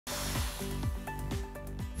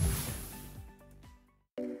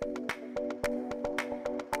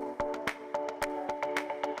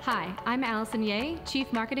Hi, I'm Allison Ye,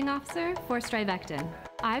 Chief Marketing Officer for StriVectin.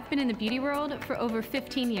 I've been in the beauty world for over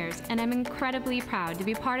 15 years, and I'm incredibly proud to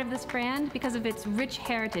be part of this brand because of its rich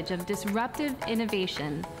heritage of disruptive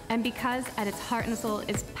innovation, and because at its heart and soul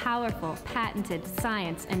is powerful, patented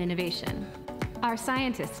science and innovation. Our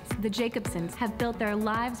scientists, the Jacobsons, have built their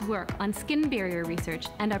lives' work on skin barrier research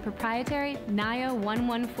and our proprietary NIO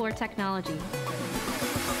 114 technology.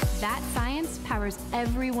 That science powers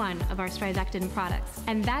every one of our StriVectin products,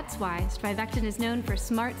 and that's why StriVectin is known for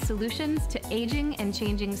smart solutions to aging and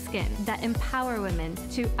changing skin that empower women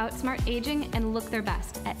to outsmart aging and look their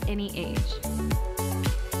best at any age.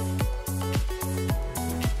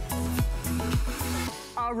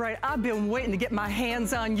 All right, I've been waiting to get my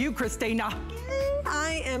hands on you, Christina.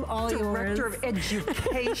 I am all Director yours. of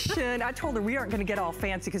Education. I told her we aren't going to get all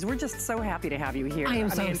fancy because we're just so happy to have you here. I am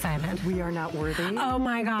so excited. We are not worthy. Oh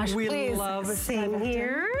my gosh, we please love sing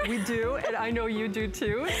here. We do, and I know you do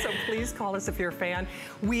too, so please call us if you're a fan.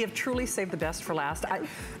 We have truly saved the best for last.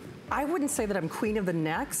 I wouldn't say that I'm queen of the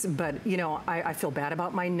necks, but you know, I feel bad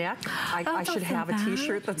about my neck. I should have a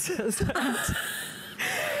t-shirt that says that.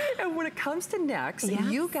 And when it comes to necks,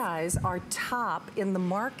 you guys are top in the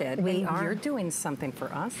market. We are. You're doing something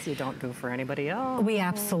for us you don't do for anybody else. We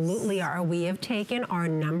absolutely are. We have taken our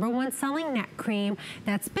 #1 selling neck cream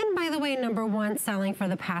that's been, by the way, #1 selling for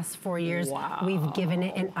the past 4 years. Wow. We've given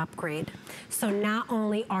it an upgrade. So not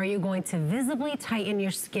only are you going to visibly tighten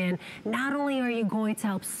your skin, not only are you going to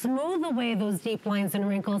help smooth away those deep lines and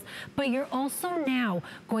wrinkles, but you're also now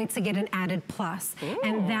going to get an added plus. Ooh.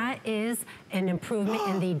 And that is an improvement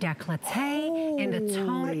in the décolleté, in the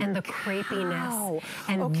tone, and the crepiness.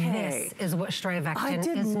 And this is what StriVectin is known for. I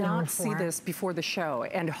did not see this before the show,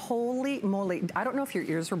 and holy moly, I don't know if your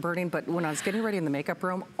ears were burning, but when I was getting ready in the makeup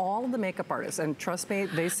room, all of the makeup artists, and trust me,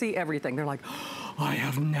 they see everything. They're like, I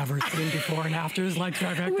have never seen before and afters like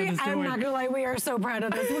StriVectin is doing. I'm not gonna lie, we are so proud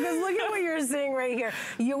of this because look at what you're seeing right here.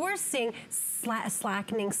 You are seeing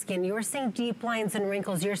slackening skin. You are seeing deep lines and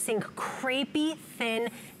wrinkles. You're seeing crepey, thin,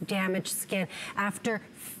 damaged skin. After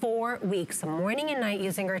 4 weeks, morning and night,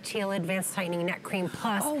 using our Teal Advanced Tightening Neck Cream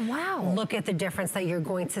Plus. Oh, wow. Look at the difference that you're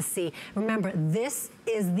going to see. Remember, this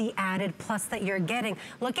is the added plus that you're getting.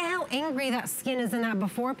 Look at how angry that skin is in that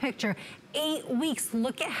before picture. 8 weeks,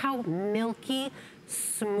 look at how milky,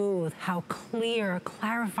 smooth, how clear,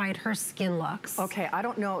 clarified her skin looks. Okay, I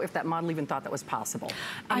don't know if that model even thought that was possible.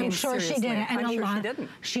 I'm sure she did it. And I'm sure she didn't.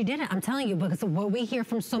 She did it, I'm telling you, because what we hear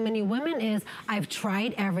from so many women is, I've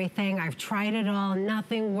tried everything, I've tried it all,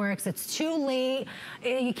 nothing works, it's too late,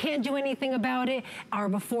 you can't do anything about it. Our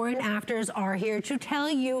before and afters are here to tell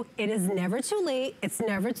you it is never too late, it's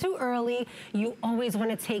never too early. You always want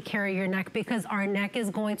to take care of your neck because our neck is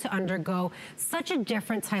going to undergo such a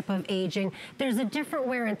different type of aging. There's a different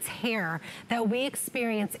wear and tear that we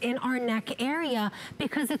experience in our neck area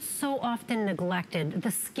because it's so often neglected.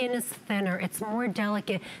 The skin is thinner, it's more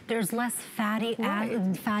delicate, there's less fatty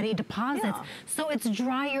deposits. Yeah. So it's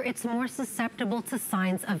drier, it's more susceptible to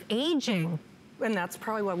signs of aging. And that's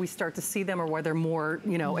probably why we start to see them, or why they're more,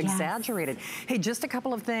 you know, exaggerated. Hey, just a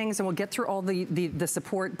couple of things, and we'll get through all the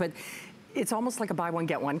support, but it's almost like a buy one,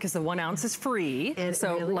 get one, because the 1 ounce is free.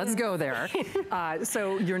 So really let's go there.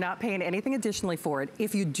 So you're not paying anything additionally for it.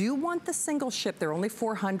 If you do want the single ship, they're only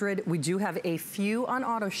 $400. We do have a few on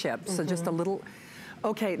auto ship, so just a little.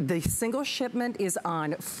 Okay, the single shipment is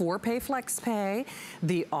on 4-pay flex pay.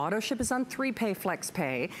 The auto ship is on 3-pay flex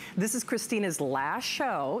pay. This is Christina's last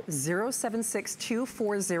show,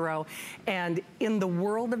 076240. And in the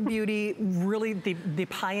world of beauty, really the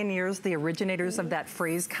pioneers, the originators of that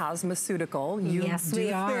phrase, cosmeceutical. You do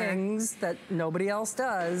things that nobody else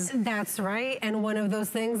does. That's right, and one of those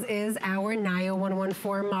things is our NIO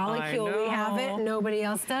 114 molecule. We have it, nobody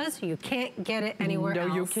else does. You can't get it anywhere else.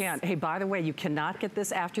 No, you can't. Hey, by the way, you cannot get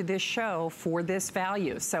this after this show for this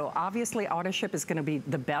value. So obviously auto ship is going to be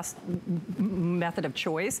the best method of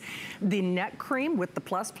choice. The neck cream with the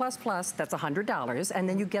plus, that's $100. And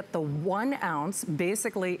then you get the 1 ounce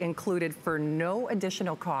basically included for no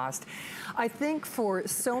additional cost. I think for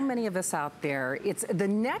so many of us out there, it's the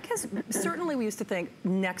neck has, certainly we used to think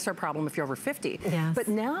necks are a problem if you're over 50. Yes. But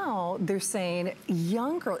now they're saying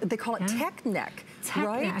young girl, they call it tech neck.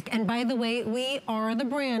 Tech neck. And by the way, we are the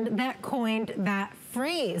brand that coined that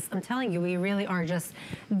phrase. I'm telling you, we really are just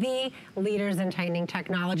the leaders in tightening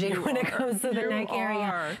technology when it comes to the neck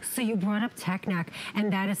area. So you brought up tech neck, and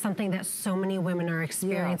that is something that so many women are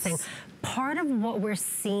experiencing. part of what we're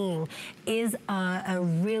seeing is a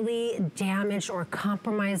really damaged or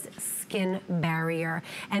compromised skin barrier.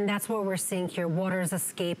 And that's what we're seeing here. Water is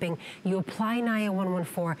escaping. You apply Nia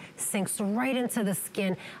 114, sinks right into the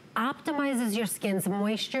skin, optimizes your skin's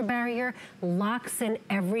moisture barrier, locks in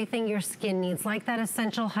everything your skin needs, like that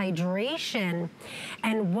essential hydration.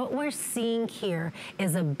 And what we're seeing here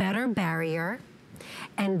is a better barrier.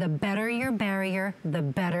 And the better your barrier, the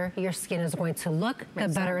better your skin is going to look, the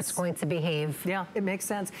better it's going to behave. Yeah, it makes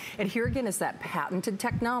sense. And here again is that patented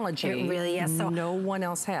technology. It really is. So no one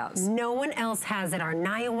else has. No one else has it, our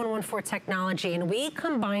Nia 114 technology. And we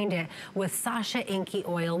combined it with Sasha Inky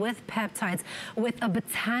oil, with peptides, with a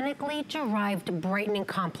botanically derived brightening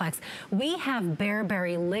complex. We have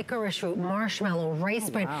bearberry, licorice root, marshmallow,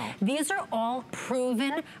 rice bran. Wow. These are all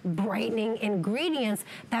proven brightening ingredients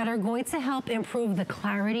that are going to help improve the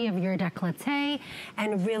clarity of your décolleté,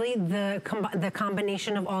 and really the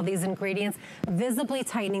combination of all these ingredients visibly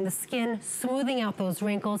tightening the skin, smoothing out those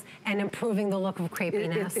wrinkles, and improving the look of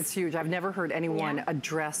crepiness. It's huge. I've never heard anyone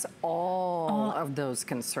address all of those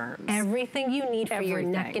concerns. Everything you need for your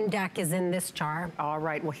neck and deck is in this jar. All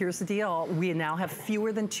right, well, here's the deal. We now have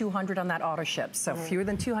fewer than 200 on that auto ship, so fewer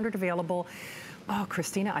than 200 available. Oh,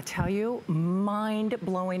 Christina, I tell you,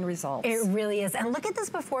 mind-blowing results. It really is. And look at this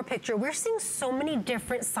before picture. We're seeing so many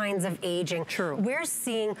different signs of aging. True. We're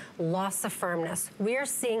seeing loss of firmness. We're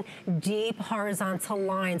seeing deep horizontal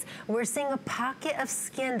lines. We're seeing a pocket of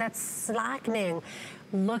skin that's slackening.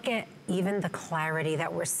 Look at even the clarity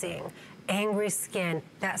that we're seeing. Angry skin,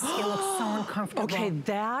 that skin looks so uncomfortable. Okay,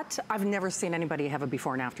 that, I've never seen anybody have a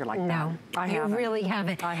before and after like that. No, I haven't. You really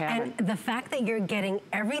haven't. I haven't. And the fact that you're getting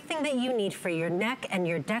everything that you need for your neck and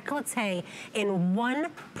your décolleté in one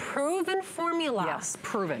proven formula. Yes,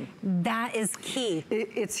 proven. That is key.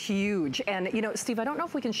 It's huge. And you know, Steve, I don't know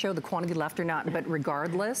if we can show the quantity left or not, but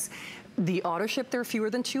regardless, the auto ship, there are fewer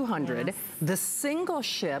than 200. Yes. The single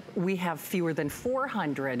ship, we have fewer than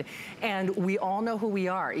 400. And we all know who we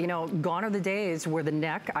are. You know, gone are the days where the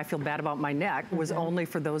neck, I feel bad about my neck, was only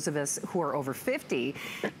for those of us who are over 50.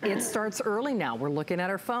 It starts early now. We're looking at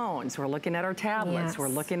our phones, we're looking at our tablets, we're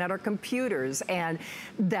looking at our computers. And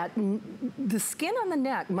that the skin on the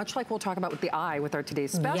neck, much like we'll talk about with the eye with our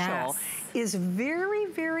today's special, is very,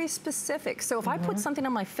 very specific. So if I put something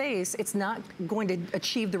on my face, it's not going to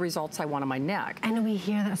achieve the results I want on my neck. And we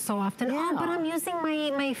hear that so often. Oh, but I'm using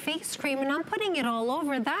my face cream and I'm putting it all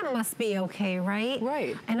over. That must be okay, right?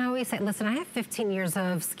 Right. And I always say, listen, I have 15 years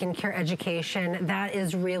of skincare education. That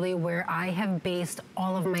is really where I have based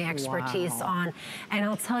all of my expertise on. And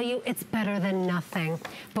I'll tell you, it's better than nothing.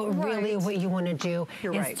 But really what you want to do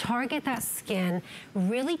is target that skin,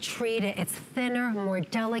 really treat it. It's thinner, more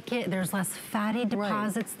delicate. There's less fatty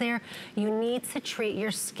deposits there. You need to treat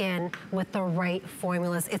your skin with the right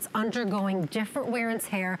formulas. It's undergoing different wear and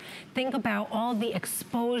tear. Think about all the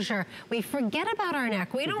exposure. We forget about our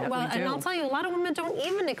neck. We don't, and I'll tell you, a lot of women don't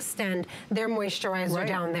even extend their moisturizer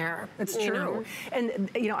down there. It's true. And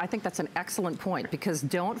you know, I think that's an excellent point, because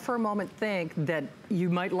don't for a moment think that you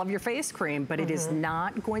might love your face cream, but it is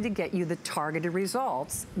not going to get you the targeted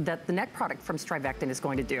results that the neck product from StriVectin is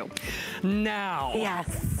going to do. Now.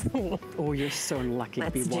 Yes. Oh, you're so lucky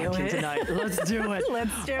to be watching tonight. Let's do it.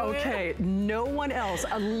 Let's do it. Okay, no one else.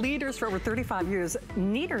 Leaders for over 35 years.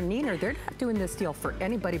 Neener, they're not doing this deal for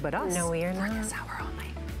anybody but us. No, we are not. For this hour only.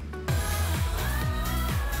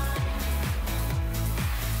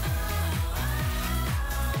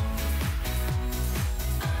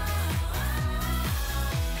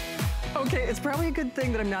 Okay, it's probably a good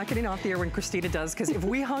thing that I'm not getting off the air when Christina does, because if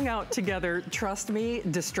we hung out together, trust me,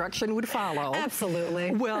 destruction would follow.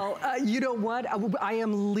 Absolutely. Well, you know what? I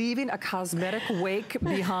am leaving a cosmetic wake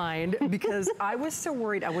behind, because I was so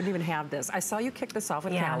worried I wouldn't even have this. I saw you kick this off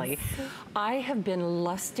with Callie. I have been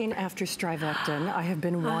lusting after StriVectin. I have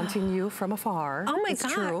been wanting you from afar. Oh my God.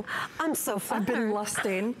 It's true. I'm so flattered. I've been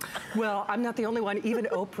lusting. Well, I'm not the only one. Even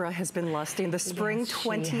Oprah has been lusting. The Spring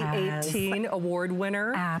 2018 award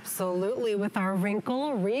winner. Absolutely. With our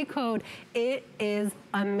wrinkle recode, it is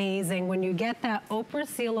amazing when you get that Oprah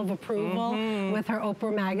seal of approval with her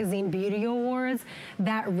Oprah Magazine Beauty Awards.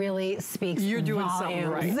 That really speaks You're doing something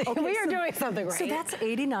right. Okay, we are doing something right. So that's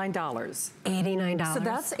 $89. $89. So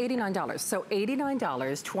that's $89. So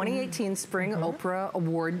 $89, 2018 Spring Oprah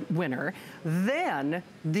Award winner. Then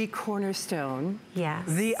the cornerstone,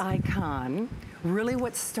 the icon, really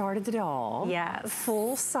what started it all. Yes.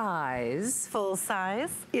 Full size. Full size.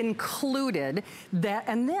 Included that,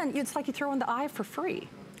 and then it's like you throw in the eye for free.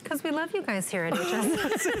 Because we love you guys here at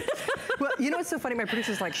HSN. Well, you know what's so funny? My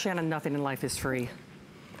producer's like, Shannon, nothing in life is free.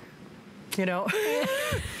 you know?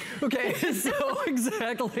 Okay, so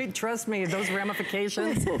exactly, trust me, those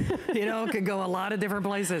ramifications, you know, could go a lot of different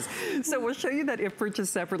places. So we'll show you that if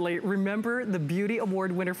purchased separately. Remember the Beauty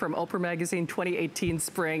Award winner from Oprah Magazine 2018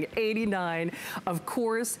 Spring, 89. Of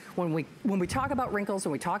course, when we talk about wrinkles,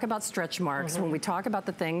 when we talk about stretch marks, when we talk about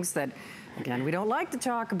the things that, again, we don't like to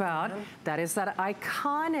talk about, that is that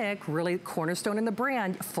iconic, really cornerstone in the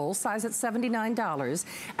brand, full size at $79.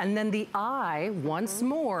 And then the eye, once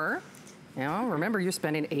more, you know, remember, you're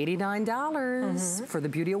spending $89 for the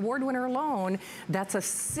Beauty Award winner alone. That's a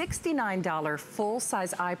 $69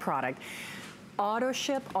 full-size eye product. Auto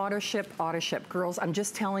ship, auto ship, auto ship. Girls, I'm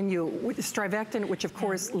just telling you, StriVectin, which of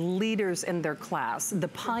course leaders in their class, the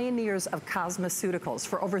pioneers of cosmeceuticals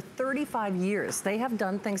for over 35 years, they have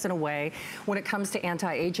done things in a way when it comes to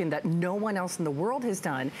anti-aging that no one else in the world has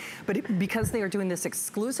done. But because they are doing this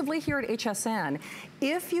exclusively here at HSN,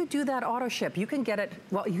 if you do that auto ship, you can get it,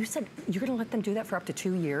 well, you said you're gonna let them do that for up to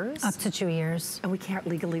 2 years? Up to 2 years. And we can't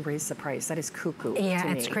legally raise the price. That is cuckoo to Yeah,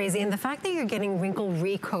 me. it's crazy. And the fact that you're getting Wrinkle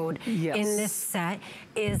Recode in this set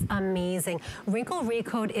is amazing. Wrinkle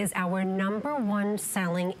Recode is our #1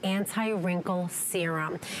 selling anti-wrinkle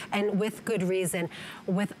serum, and with good reason.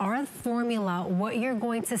 With our formula, what you're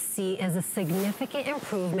going to see is a significant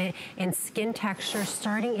improvement in skin texture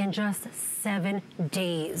starting in just 7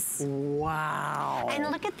 days. Wow. And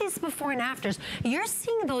look at these before and afters. You're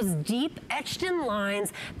seeing those deep etched in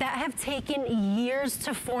lines that have taken years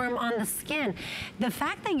to form on the skin. The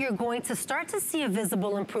fact that you're going to start to see a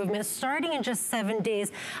visible improvement starting in just 7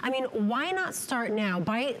 days, I mean, why not start now?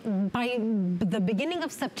 By the beginning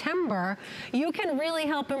of September, you can really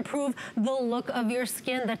help improve the look of your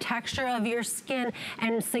skin, the texture of your skin,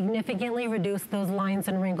 and significantly reduce those lines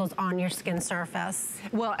and wrinkles on your skin surface.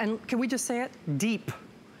 Well, and can we just say it? Deep.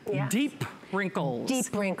 Yes. Deep wrinkles.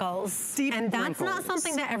 Deep wrinkles. Deep and that's wrinkles. not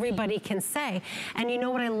something that everybody can say. And you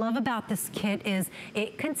know what I love about this kit is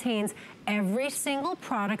it contains every single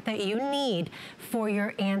product that you need for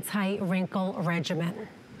your anti-wrinkle regimen.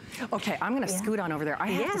 Okay, I'm gonna scoot on over there. I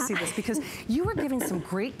have to see this because you were giving some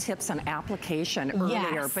great tips on application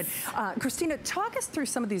earlier. But Christina, talk us through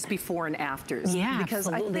some of these before and afters. Yeah, because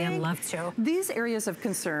absolutely, I think I'd love to. These areas of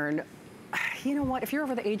concern, you know what, if you're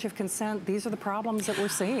over the age of consent, these are the problems that we're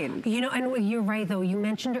seeing. You know, and you're right though, you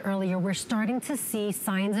mentioned earlier, we're starting to see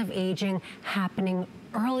signs of aging happening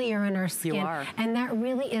earlier in our skin. You are. And that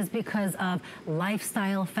really is because of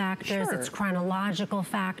lifestyle factors, it's chronological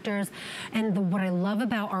factors. And what I love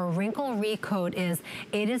about our Wrinkle Recode is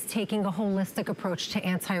it is taking a holistic approach to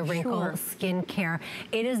anti-wrinkle skin care.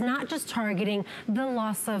 It is not just targeting the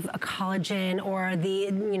loss of collagen or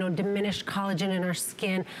the, you know, diminished collagen in our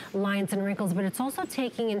skin, lines and wrinkles, but it's also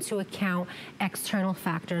taking into account external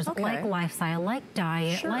factors like lifestyle, like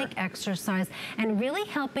diet, like exercise, and really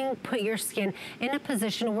helping put your skin in a position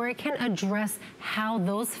where it can address how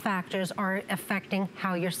those factors are affecting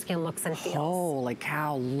how your skin looks and feels. Holy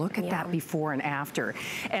cow, look at that before and after.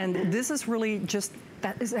 And this is really just,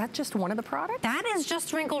 is that just one of the products? That is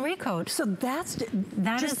just Wrinkle Recode. So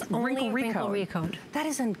that is only Wrinkle Recode. That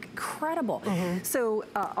is incredible. So,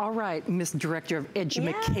 all right, Miss Director of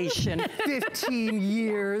Education, 15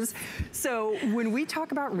 years. So when we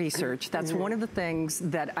talk about research, that's one of the things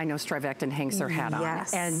that I know StriVectin hangs their hat on.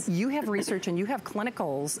 And you have research and you have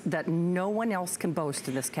clinicals that no one else can boast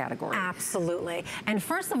in this category. Absolutely. And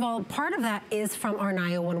first of all, part of that is from our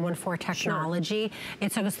NIO 114 technology.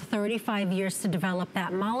 It took us 35 years to develop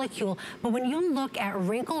that molecule. But when you look at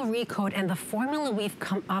Wrinkle Recode and the formula we've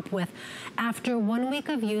come up with, after 1 week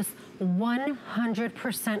of use,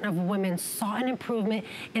 100% of women saw an improvement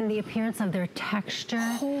in the appearance of their texture.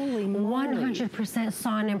 Holy moly. 100%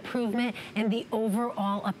 saw an improvement in the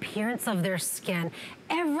overall appearance of their skin.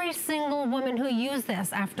 Every single woman who used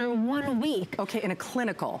this after 1 week. Okay, in a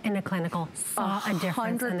clinical. In a clinical, saw a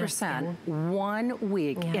difference in their skin. 1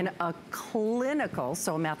 week in a clinical,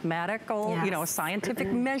 so mathematical, you know,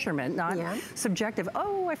 scientific measurement, not subjective.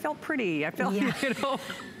 Oh, I felt pretty. I felt, you know.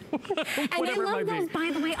 And I love those,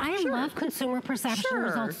 by the way, I love consumer perception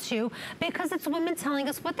results too, because it's women telling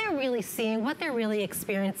us what they're really seeing, what they're really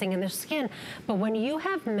experiencing in their skin. But when you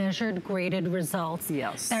have measured, graded results,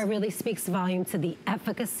 that really speaks volume to the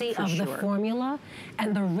efficacy of the formula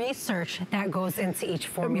and the research that goes into each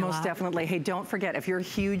formula. Most definitely. Hey, don't forget, if you're a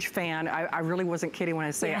huge fan, I really wasn't kidding when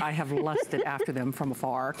I say I have lusted after them from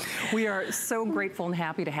afar. We are so grateful and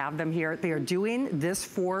happy to have them here. They are doing this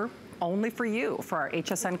for only for you, for our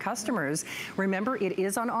HSN customers. Remember, it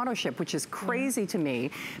is on auto ship, which is crazy to me,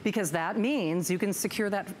 because that means you can secure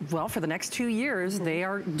that, well, for the next 2 years. They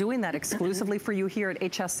are doing that exclusively for you here at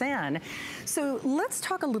HSN. So let's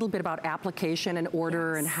talk a little bit about application and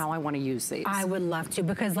order and how I want to use these. I would love to,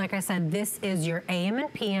 because like I said, this is your AM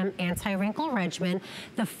and PM anti-wrinkle regimen.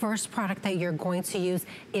 The first product that you're going to use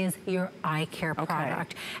is your eye care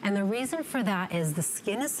product. And the reason for that is the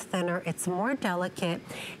skin is thinner, it's more delicate.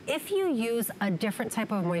 If you use a different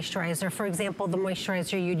type of moisturizer, for example, the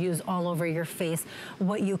moisturizer you'd use all over your face,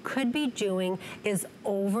 what you could be doing is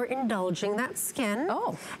overindulging that skin.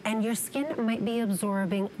 And your skin might be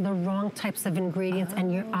absorbing the wrong types of ingredients,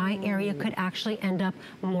 and your eye area could actually end up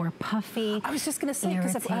more puffy. I was just going to say,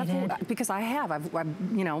 because I've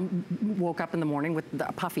you know, woke up in the morning with the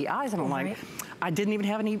puffy eyes, and I'm like, I didn't even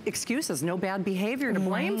have any excuses, no bad behavior to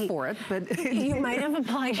blame for it, but you might have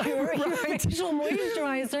applied your facial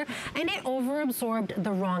moisturizer, and it overabsorbed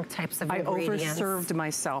the wrong types of ingredients. I overserved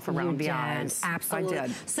myself around the eyes. Absolutely. I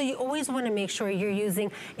did. So you always want to make sure you're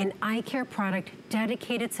using an eye care product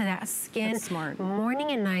dedicated to that skin. That's smart.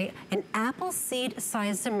 Morning and night. An apple seed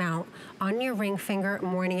sized amount on your ring finger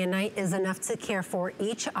morning and night is enough to care for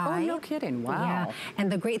each eye. Oh, no kidding. Wow. Yeah.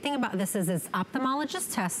 And the great thing about this is it's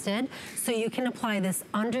ophthalmologist tested, so you can apply this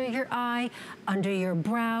under your eye, under your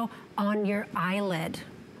brow, on your eyelid,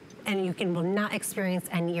 and you will not experience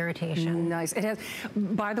any irritation. Nice. It has,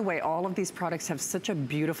 by the way, all of these products have such a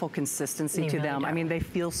beautiful consistency to them. I mean, they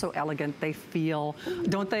feel so elegant. They feel,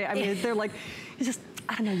 don't they? I mean, they're like, it's just,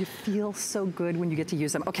 I don't know, you feel so good when you get to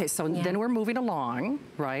use them. Okay, so then we're moving along,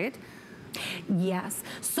 right? Yes.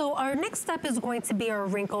 So our next step is going to be our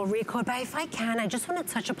wrinkle recode, but if I can, I just want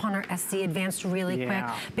to touch upon our SD Advanced really quick,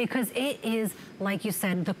 because it is, like you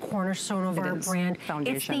said, the cornerstone of our brand.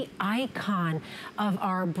 Foundation. It's the icon of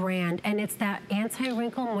our brand, and it's that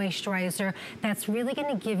anti-wrinkle moisturizer that's really going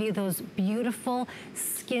to give you those beautiful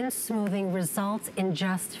skin smoothing results in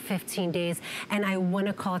just 15 days. And I want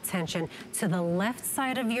to call attention to the left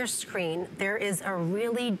side of your screen. There is a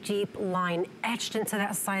really deep line etched into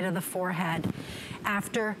that side of the forehead.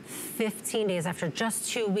 After 15 days, after just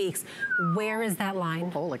 2 weeks, where is that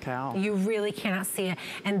line? Holy cow. You really cannot see it.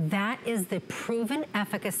 And that is the proven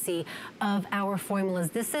efficacy of our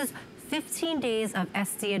formulas. This is 15 days of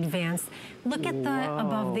SD Advanced. Look at the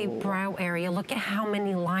above the brow area. Look at how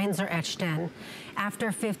many lines are etched in.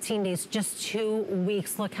 After 15 days, just 2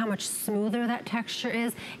 weeks, look how much smoother that texture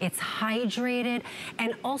is. It's hydrated.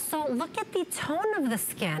 And also, look at the tone of the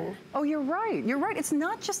skin. Oh, you're right. You're right. It's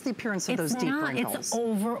not just the appearance of those deep wrinkles. It's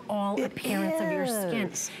overall appearance of your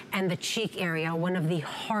skin. And the cheek area, one of the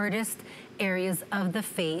hardest areas of the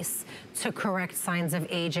face to correct signs of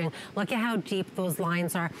aging. Look at how deep those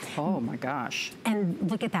lines are. Oh my gosh. And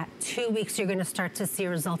look at that, 2 weeks you're gonna start to see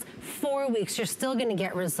results. 4 weeks, you're still gonna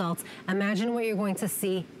get results. Imagine what you're going to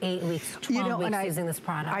see 8 weeks, 12 weeks using this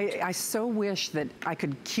product. I so wish that I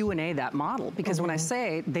could Q&A that model, because when I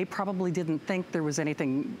say, they probably didn't think there was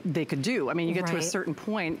anything they could do. I mean, you get to a certain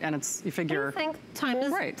point and it's, you figure. I think time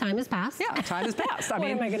is past. Yeah, time is past. I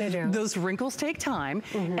mean, what am I gonna do? Those wrinkles take time.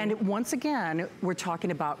 And once again, we're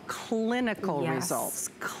talking about clinical results.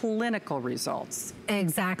 Clinical results.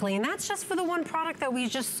 Exactly, and that's just for the one product that we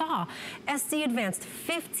just saw. SD Advanced,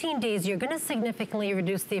 15 days, you're gonna significantly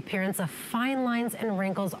reduce the appearance of fine lines and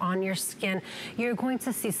wrinkles on your skin. You're going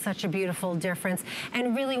to see such a beautiful difference.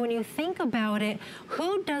 And really, when you think about it,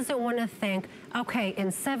 who doesn't wanna think, okay, in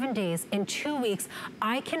 7 days, in 2 weeks,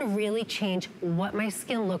 I can really change what my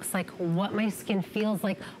skin looks like, what my skin feels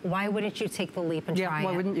like. Why wouldn't you take the leap and try it? Yeah,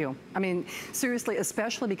 why wouldn't you? I mean, seriously,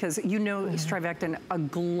 especially because you know StriVectin, a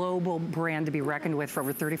global brand to be reckoned with for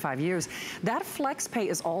over 35 years. That flex pay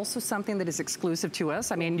is also something that is exclusive to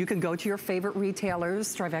us. I mean, you can go to your favorite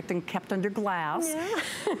retailers, StriVectin kept under glass.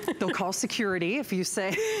 They'll call security if you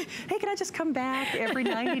say, hey, can I just come back every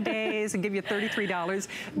 90 days and give you $33?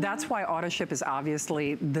 That's why auto ship is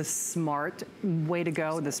obviously the smart way to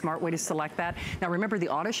go, the smart way to select that. Now remember, the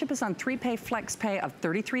auto ship is on 3-pay flex pay of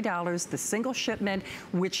 $33, the single shipment,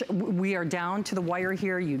 which we are down to the wire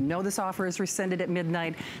here. You know this offer is rescinded at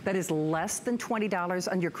midnight. That is less than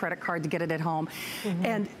 $20 on your credit card to get it at home.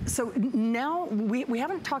 And so now we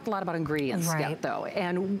haven't talked a lot about ingredients yet though,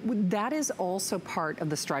 and that is also part of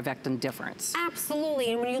the StriVectin difference.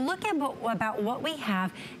 Absolutely, and when you look at about what we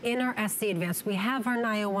have in our SD Advanced, we have our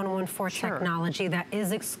NIO 114 technology that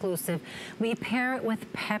is exclusive. We pair it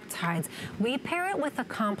with peptides. We pair it with a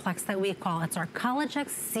complex that we call, it's our Collagex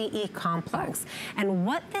CE complex. And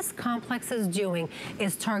what this complex is doing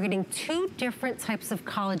is targeting 2 different types of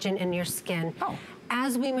collagen in your skin.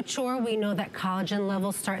 As we mature, we know that collagen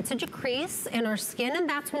levels start to decrease in our skin, and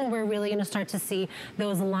that's when we're really gonna start to see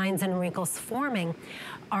those lines and wrinkles forming.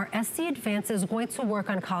 Our SD Advance is going to work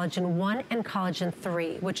on collagen 1 and collagen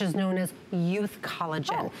 3, which is known as youth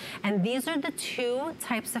collagen. And these are the two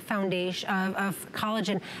types of foundation of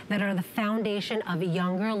collagen that are the foundation of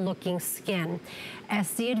younger looking skin.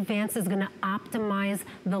 SD Advance is gonna optimize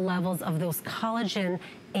the levels of those collagen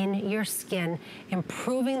in your skin,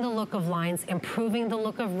 improving the look of lines, improving the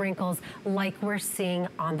look of wrinkles like we're seeing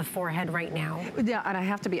on the forehead right now. Yeah, and I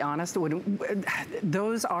have to be honest,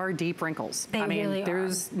 those are deep wrinkles. They really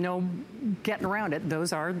there's no getting around it.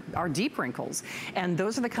 Those are deep wrinkles. And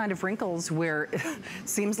those are the kind of wrinkles where it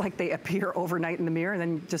seems like they appear overnight in the mirror and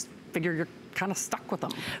then you just figure you're kind of stuck with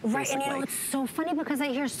them. Right, basically. and you know, it's so funny because I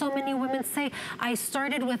hear so many women say, I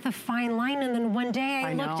started with a fine line and then one day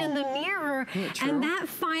I looked in the mirror and that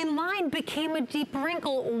fine line became a deep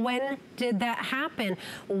wrinkle. When did that happen?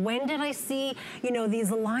 When did I see, you know,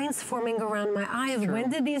 these lines forming around my eyes? When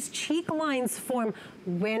did these cheek lines form?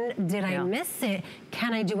 When did I miss it?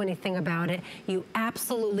 Can I do anything about it? You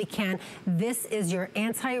absolutely can. This is your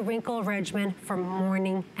anti-wrinkle regimen for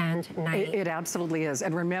morning and night. It absolutely is.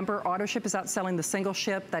 And remember, AutoShip is outselling the single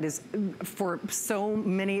ship. That is, for so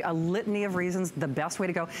many, a litany of reasons, the best way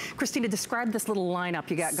to go. Christina, describe this little lineup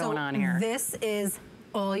you got going on here. This is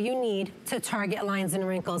all you need to target lines and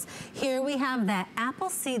wrinkles. Here we have that apple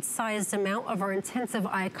seed sized amount of our intensive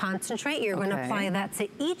eye concentrate. You're gonna apply that to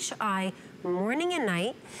each eye morning and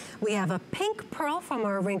night. We have a pink pearl from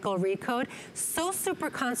our Wrinkle Recode, so super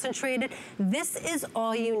concentrated. This is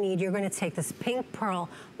all you need. You're gonna take this pink pearl,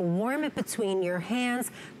 warm it between your hands,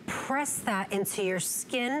 press that into your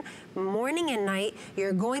skin morning and night.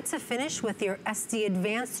 You're going to finish with your SD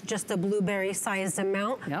Advanced, just a blueberry sized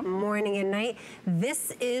amount, morning and night.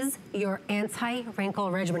 This is your anti-wrinkle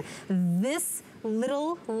regimen. This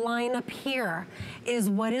little line up here is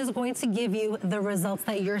what is going to give you the results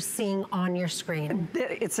that you're seeing on your screen.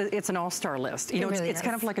 It's an all-star list. You know, really it's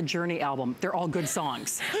kind of like a Journey album. They're all good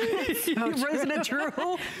songs. Isn't it true?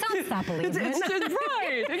 Don't stop believing. It's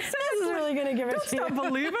right. Exactly. This is really going to give it to you. Don't stop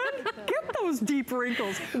believing. Get those deep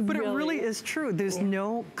wrinkles. But it really is true. There's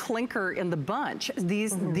no clinker in the bunch.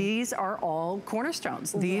 These are all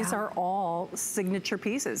cornerstones. These are all signature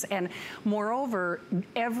pieces. And moreover,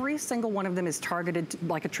 every single one of them is targeted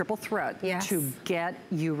like a triple threat to get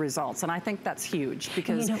you results. And I think that's huge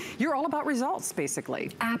because you're all about results,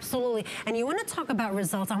 basically. Absolutely. And you want to talk about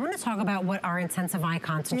results. I want to talk about what our intensive eye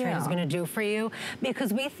concentrate is going to do for you,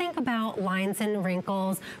 because we think about lines and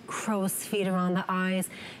wrinkles, crow's feet around the eyes,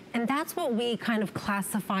 and that's what we kind of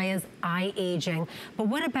classify as eye aging. But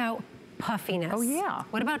what about puffiness? Oh yeah.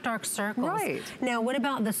 What about dark circles? Right. Now, what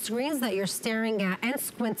about the screens that you're staring at and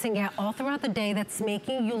squinting at all throughout the day that's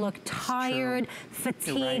making you look tired,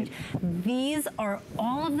 fatigued? These are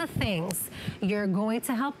all of the things you're going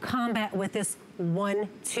to help combat with this one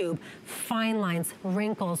tube. Fine lines,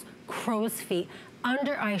 wrinkles, crow's feet,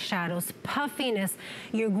 under eye shadows, puffiness.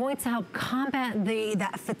 You're going to help combat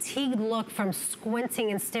that fatigued look from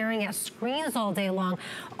squinting and staring at screens all day long,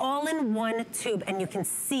 all in one tube, and you can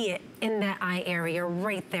see it in that eye area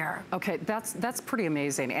right there. Okay, that's pretty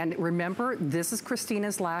amazing. And remember, this is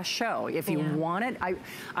Christina's last show. If you want it,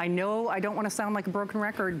 I know I don't want to sound like a broken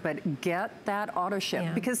record, but get that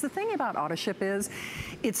AutoShip. Because the thing about AutoShip is,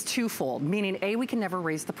 it's twofold, meaning A, we can never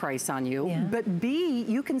raise the price on you, but B,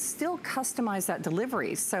 you can still customize that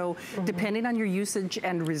delivery. So depending on your usage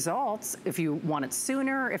and results, if you want it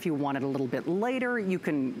sooner, if you want it a little bit later, you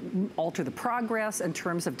can alter the progress in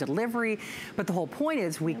terms of delivery. But the whole point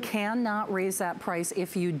is we cannot raise that price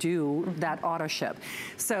if you do that AutoShip.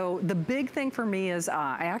 So the big thing for me is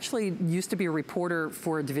I actually used to be a reporter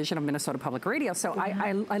for a division of Minnesota Public Radio. So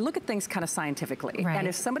I look at things kind of scientifically. And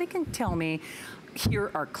if somebody can tell me,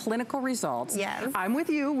 here are clinical results. I'm with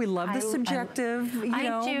you. We love the subjective, you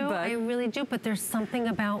know. I really do, but there's something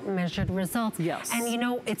about measured results. And you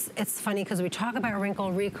know, it's funny because we talk about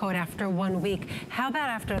Wrinkle Recode after 1 week. How about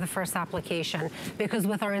after the first application? Because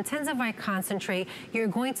with our intensive eye concentrate, you're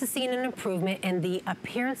going to see an improvement in the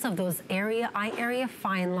appearance of those eye area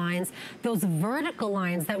fine lines, those vertical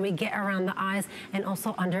lines that we get around the eyes, and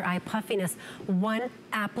also under eye puffiness. One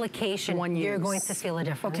application, you're going to feel a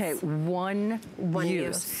difference. Okay, one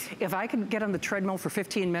use. If I could get on the treadmill for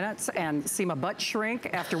 15 minutes and see my butt shrink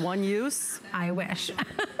after one use. I wish.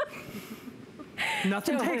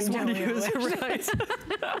 Nothing takes one use, right?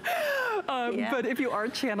 But if you are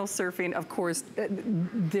channel surfing, of course,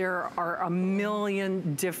 there are a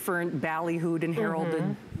million different ballyhooed and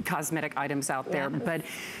heralded cosmetic items out there. But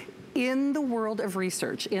in the world of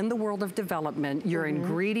research, in the world of development, your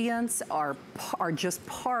ingredients are just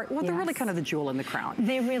part, well, they're really kind of the jewel in the crown.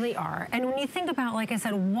 They really are. And when you think about, like I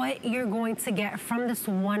said, what you're going to get from this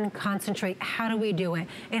one concentrate, how do we do it?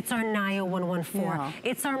 It's our Nio 114.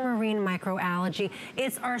 It's our marine microalgae.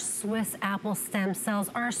 It's our Swiss apple stem cells,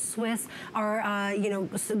 our you know,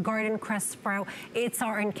 garden cress sprout. It's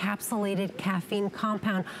our encapsulated caffeine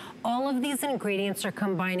compound. All of these ingredients are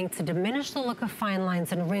combining to diminish the look of fine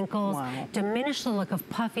lines and wrinkles, diminish the look of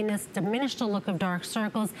puffiness, diminish the look of dark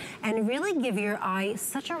circles, and really give your eye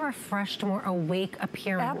such a refreshed, more awake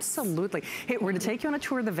appearance. Absolutely. Hey, we're going to take you on a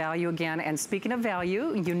tour of the value again. And speaking of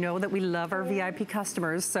value, you know that we love our VIP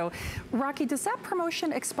customers. So, Rocky, does that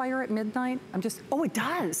promotion expire at midnight? Oh, it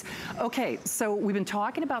does. Okay, so we've been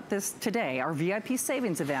talking about this today, our VIP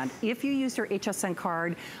savings event. If you use your HSN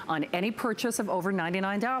card on any purchase of over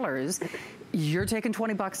 $99, you're taking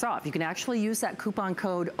 20 bucks off. You can actually use that coupon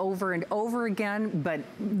code over and over again, but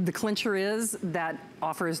the clincher is that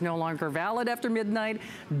offer is no longer valid after midnight.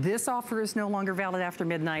 This offer is no longer valid after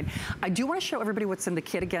midnight. I do want to show everybody what's in the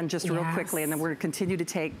kit again just real quickly, and then we're going to continue to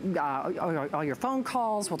take all your phone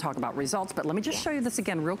calls. We'll talk about results, but let me just show you this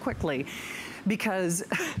again real quickly, because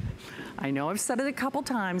I know I've said it a couple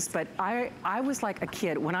times, but I was like a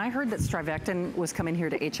kid. When I heard that StriVectin was coming here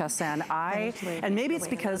to HSN, and maybe it's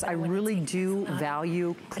because I really do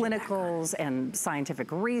value clinicals and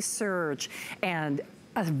scientific research and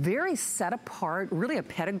a very set apart, really a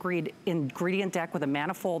pedigreed ingredient deck with a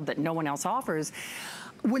manifold that no one else offers.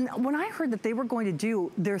 When I heard that they were going to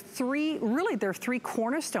do their three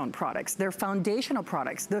cornerstone products, their foundational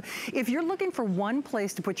products. If you're looking for one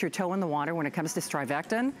place to put your toe in the water when it comes to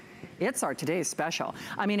StriVectin, it's our today's special.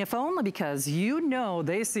 I mean, if only because you know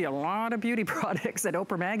they see a lot of beauty products at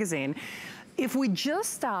Oprah Magazine. If we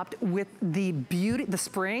just stopped with the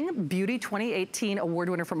Spring Beauty 2018 award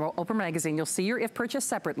winner from Oprah Magazine, you'll see your if purchase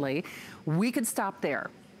separately. We could stop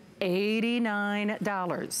there. $89.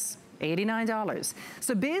 $89.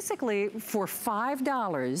 So basically for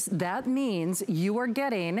 $5, that means you are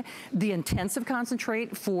getting the intensive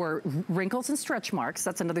concentrate for wrinkles and stretch marks.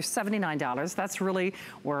 That's another $79. That's really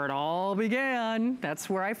where it all began. That's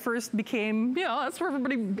where I first became, you know, that's where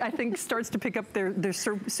everybody, I think, starts to pick up their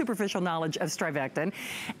superficial knowledge of StriVectin.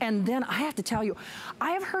 And then I have to tell you, I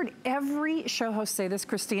have heard every show host say this,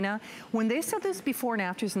 Christina, when they said this before and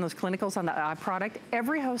afters in those clinicals on the eye product,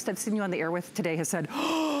 every host I've seen you on the air with today has said,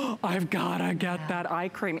 oh, I've gotta get that eye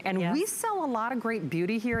cream. And we sell a lot of great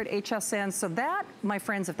beauty here at HSN. So that, my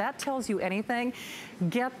friends, if that tells you anything,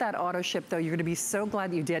 get that auto ship though. You're gonna be so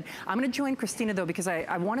glad that you did. I'm gonna join Christina though, because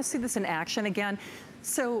I wanna see this in action again.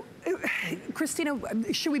 So, Christina,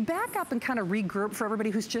 should we back up and kind of regroup for everybody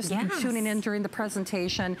who's just tuning in during the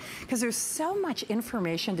presentation? Because there's so much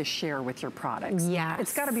information to share with your products.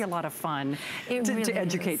 It's got to be a lot of fun to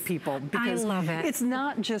educate people. Because I love it. It's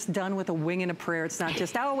not just done with a wing and a prayer. It's not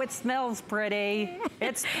just, oh, it smells pretty.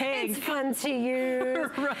 It's pink. It's fun to use.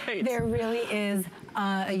 Right. There really is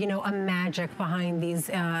you know, a magic behind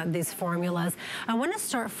these formulas. I want to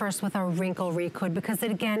start first with our Wrinkle Recode, because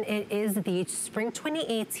again, it is the Spring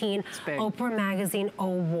 2018 Oprah Magazine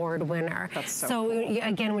Award winner. That's so cool.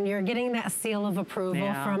 Again, when you're getting that seal of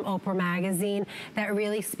approval from Oprah Magazine, that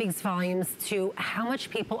really speaks volumes to how much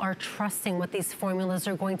people are trusting what these formulas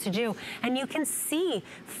are going to do. And you can see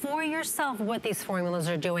for yourself what these formulas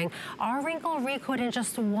are doing. Our Wrinkle Recode in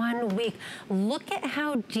just 1 week. Look at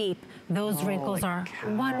how deep those wrinkles are.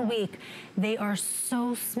 1 week. They are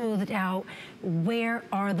so smoothed out. Where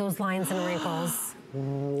are those lines and wrinkles?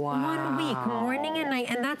 Wow. 1 week, morning and night,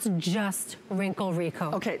 and that's just Wrinkle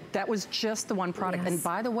Recode. Okay, that was just the one product. And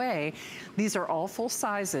by the way, these are all full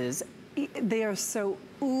sizes. They are so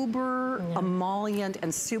uber emollient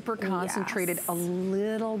and super concentrated. A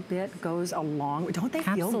little bit goes a long way. Don't they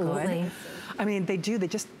feel good? I mean, they do. They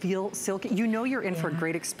just feel silky. You know you're in for a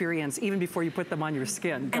great experience even before you put them on your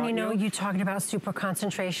skin. And you know, you talked about super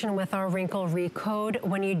concentration with our Wrinkle Recode.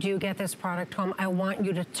 When you do get this product home, I want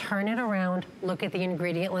you to turn it around, look at the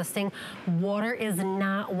ingredient listing. Water is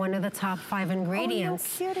not one of the top 5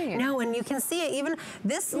 ingredients. Oh, no kidding. No, and you can see it. Even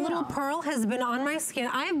this little pearl has been on my skin.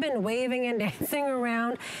 I've been waving and dancing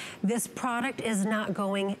around. This product is not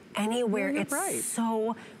going anywhere. It's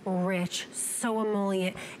so rich, so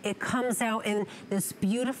emollient. It comes out in this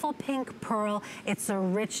beautiful pink pearl. It's a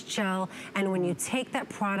rich gel, and when you take that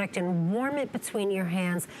product and warm it between your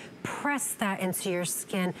hands, press that into your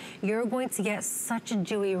skin, you're going to get such a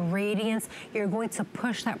dewy radiance. You're going to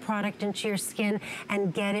push that product into your skin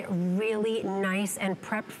and get it really nice and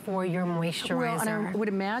prepped for your moisturizer. Well, and I would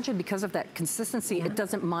imagine because of that consistency, it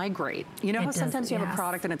doesn't migrate. You know how sometimes you have a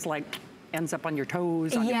product and it's like, ends up on your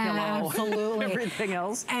toes, on your pillow. Absolutely. Everything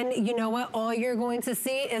else. And you know what? All you're going to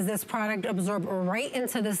see is this product absorb right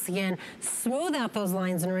into the skin, smooth out those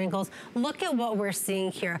lines and wrinkles. Look at what we're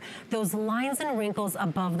seeing here. Those lines and wrinkles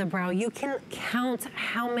above the brow. You can count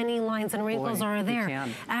how many lines and wrinkles are there. You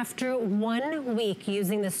can. After 1 week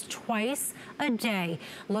using this twice a day,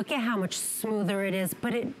 look at how much smoother it is,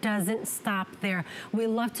 but it doesn't stop there. We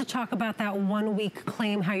love to talk about that 1 week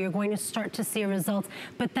claim, how you're going to start to see results,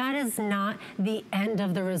 but that is not the end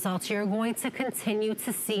of the results. You're going to continue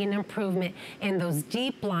to see an improvement in those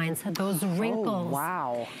deep lines, those wrinkles. Oh,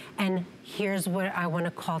 wow. And here's what I want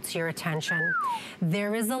to call to your attention.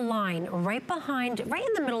 There is a line right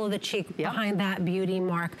in the middle of the cheek, behind that beauty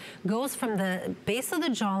mark, goes from the base of the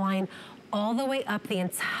jawline all the way up the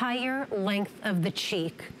entire length of the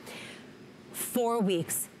cheek. 4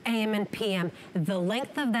 weeks, AM and PM. The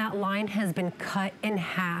length of that line has been cut in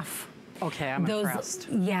half. Okay, I'm impressed.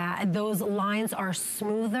 Yeah, those lines are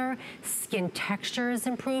smoother, skin texture is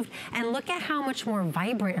improved, and look at how much more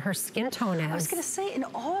vibrant her skin tone is. I was gonna say, in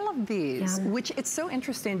all of these, which it's so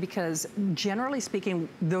interesting because generally speaking,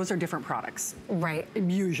 those are different products. Right.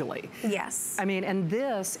 Usually. Yes. I mean, and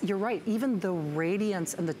this, you're right, even the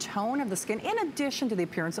radiance and the tone of the skin, in addition to the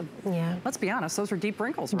appearance of, let's be honest, those are deep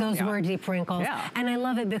wrinkles. Those were deep wrinkles. Yeah. And I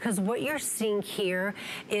love it because what you're seeing here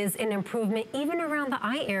is an improvement even around the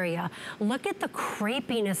eye area. Look at the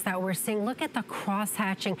crepiness that we're seeing. Look at the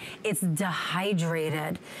cross-hatching. It's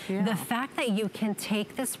dehydrated. Yeah. The fact that you can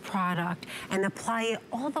take this product and apply it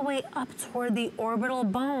all the way up toward the orbital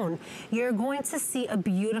bone, you're going to see a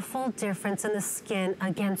beautiful difference in the skin,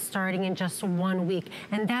 again, starting in just 1 week.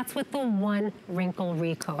 And that's with the 1 wrinkle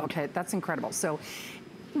recode. Okay, that's incredible. So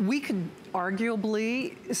we could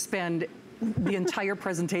arguably spend the entire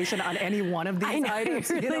presentation on any one of these items.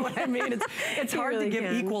 You know what I mean? It's hard to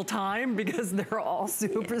give equal time because they're all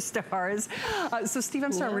superstars. So Steve,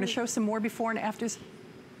 I'm sorry, we're gonna show some more before and afters.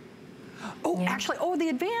 Oh, actually, the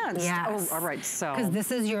advanced. Yes. Oh, all right, so. Because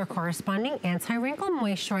this is your corresponding anti-wrinkle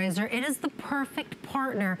moisturizer. It is the perfect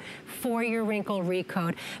partner for your wrinkle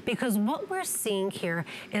recode because what we're seeing here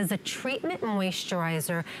is a treatment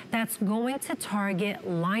moisturizer that's going to target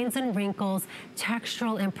lines and wrinkles,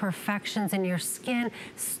 textural imperfections in your skin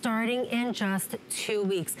starting in just 2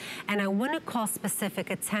 weeks. And I want to call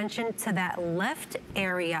specific attention to that left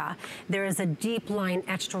area. There is a deep line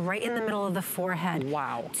etched right in the middle of the forehead.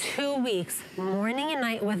 Wow. 2 weeks, morning and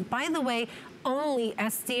night with, by the way, only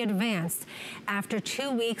SD Advanced. After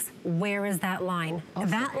 2 weeks, where is that line?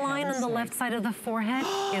 That line on the left side of the forehead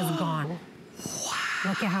is gone. Wow.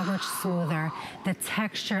 Look at how much smoother. The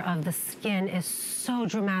texture of the skin is so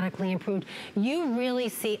dramatically improved. You really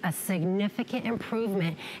see a significant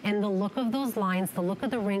improvement in the look of those lines, the look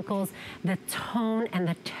of the wrinkles, the tone and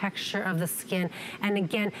the texture of the skin. And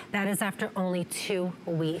again, that is after only 2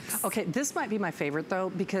 weeks. Okay, this might be my favorite though,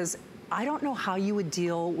 because I don't know how you would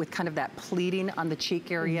deal with kind of that pleating on the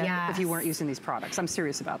cheek area if you weren't using these products. I'm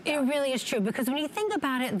serious about that. It really is true because when you think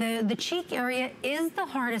about it, the cheek area is the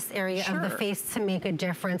hardest area of the face to make a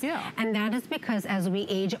difference. And that is because as we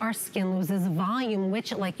age, our skin loses volume,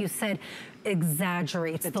 which, like you said,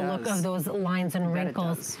 exaggerates the look of those lines and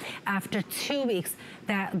wrinkles. After 2 weeks,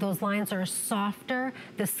 those lines are softer,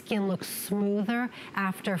 the skin looks smoother.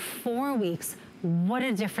 After 4 weeks, what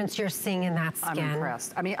a difference you're seeing in that skin. I'm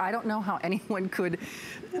impressed. I mean, I don't know how anyone could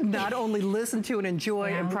not only listen to and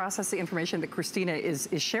enjoy and process the information that Christina is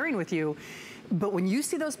sharing with you, but when you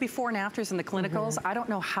see those before and afters in the clinicals, I don't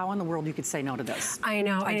know how in the world you could say no to this. I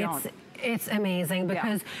know. It's amazing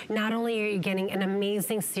because not only are you getting an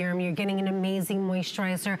amazing serum, you're getting an amazing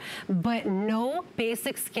moisturizer, but no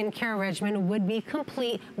basic skincare regimen would be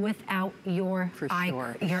complete without your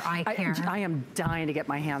eye care. I am dying to get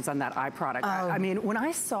my hands on that eye product. I mean, when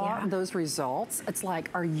I saw those results, it's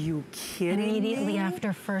like, are you kidding Immediately me?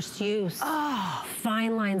 after first use.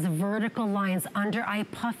 Fine lines, vertical lines, under eye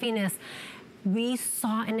puffiness. We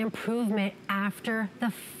saw an improvement after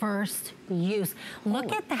the first use.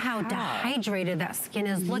 Look at how dehydrated that skin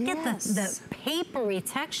is. Look at the papery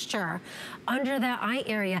texture under that eye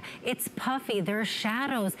area. It's puffy, there are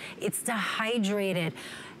shadows, it's dehydrated.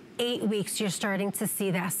 8 weeks, you're starting to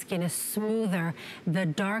see that skin is smoother. The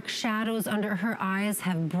dark shadows under her eyes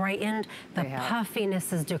have brightened. The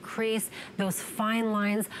puffiness is decreased. Those fine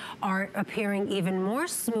lines are appearing even more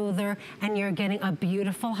smoother, and you're getting a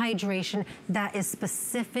beautiful hydration that is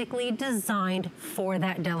specifically designed for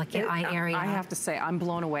that delicate eye area. I have to say, I'm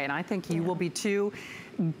blown away, and I think you will be too.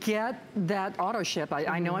 get that auto ship.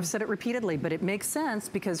 I know I've said it repeatedly, but it makes sense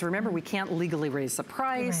because remember, we can't legally raise the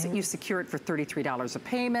price. You secure it for $33 a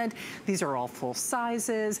payment. These are all full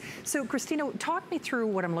sizes. So Christina, talk me through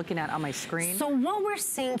what I'm looking at on my screen. So what we're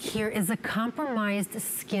seeing here is a compromised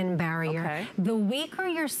skin barrier. Okay. The weaker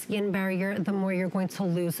your skin barrier, the more you're going to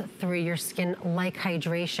lose through your skin, like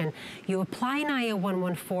hydration. You apply Nia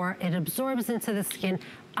 114, it absorbs into the skin,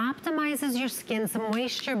 optimizes your skin's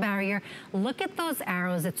moisture barrier. Look at those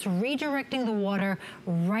arrows. It's redirecting the water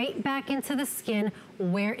right back into the skin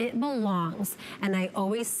where it belongs. And I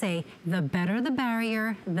always say, the better the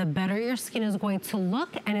barrier, the better your skin is going to look,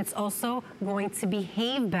 and it's also going to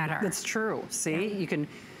behave better. That's true. See, you can,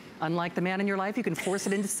 unlike the man in your life, you can force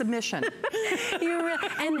it into submission.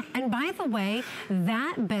 And by the way,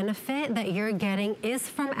 that benefit that you're getting is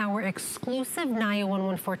from our exclusive Nia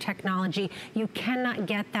 114 technology. You cannot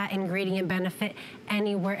get that ingredient benefit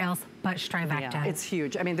anywhere else but StriVectin. Yeah, it's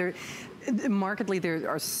huge. I mean, markedly, there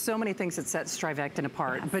are so many things that set StriVectin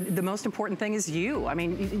apart, but the most important thing is you. I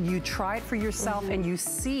mean, you try it for yourself and you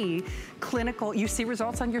see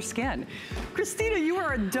results on your skin. Christina, you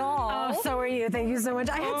are a doll. Oh, so are you. Thank you so much.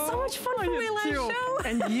 I had so much fun for my last show.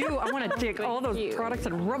 And I want to take all those products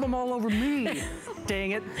and rub them all over me.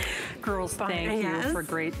 Dang it. Girls, thank you for a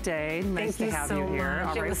great day. Nice to have you here.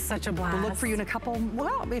 It was such a blast. We'll look for you in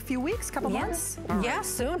a few weeks, couple months. Yeah,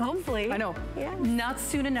 soon, hopefully. I know. Yeah. Not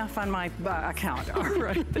soon enough on my account. All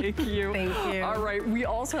right, thank you. Thank you. All right, we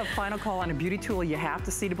also have final call on a beauty tool you have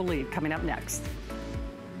to see to believe coming up next.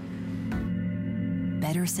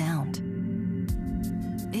 Better sound.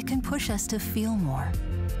 It can push us to feel more,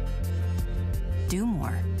 do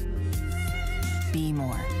more, be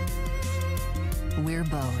more. We're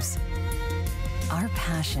Bose. Our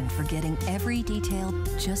passion for getting every detail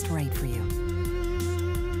just right for you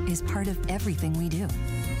is part of everything we do.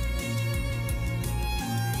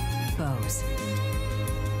 Bose.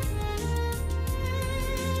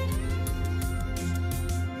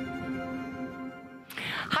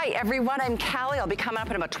 Hi everyone, I'm Callie. I'll be coming up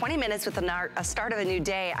in about 20 minutes with a start of a new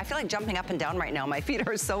day. I feel like jumping up and down right now. My feet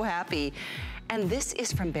are so happy. And this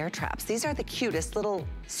is from Bear Traps. These are the cutest little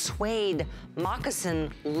suede moccasin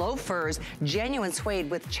loafers, genuine suede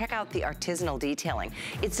with, check out the artisanal detailing.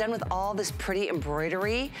 It's done with all this pretty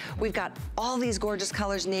embroidery. We've got all these gorgeous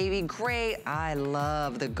colors, navy, gray. I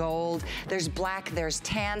love the gold. There's black, there's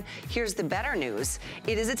tan. Here's the better news.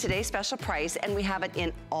 It is a today special price and we have it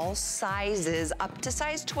in all sizes up to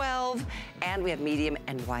size 12 and we have medium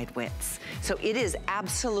and wide widths. So it is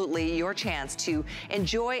absolutely your chance to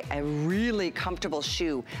enjoy a really comfortable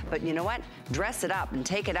shoe, but you know what? Dress it up and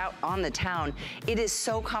take it out on the town. It is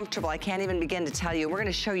so comfortable, I can't even begin to tell you. We're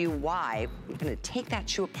gonna show you why. We're gonna take that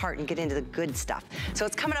shoe apart and get into the good stuff. So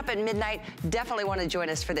it's coming up at midnight. Definitely wanna join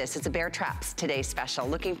us for this. It's a Bear Traps Today special.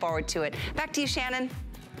 Looking forward to it. Back to you, Shannon.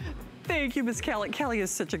 Thank you, Miss Kelly. Kelly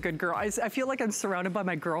is such a good girl. I feel like I'm surrounded by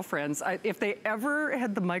my girlfriends. If they ever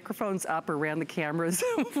had the microphones up or ran the cameras,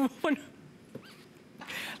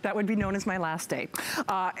 that would be known as my last day.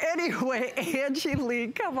 Anyway, Angie Lee,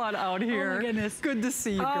 come on out here. Oh my goodness. Good to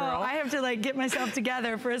see you, girl. I have to like get myself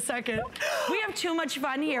together for a second. We have too much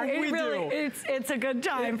fun here. It's a good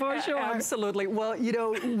time for sure. Absolutely. Well, you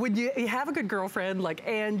know, when you have a good girlfriend like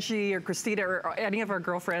Angie or Christina or any of our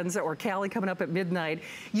girlfriends or Callie coming up at midnight,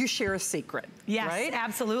 you share a secret. Yes, right?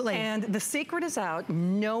 absolutely. And the secret is out.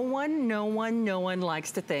 No one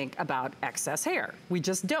likes to think about excess hair. We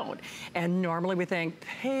just don't. And normally we think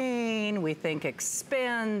pain, we think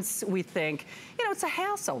expense, we think, you know, it's a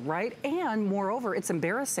hassle, right? And moreover, it's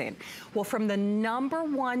embarrassing. Well, from the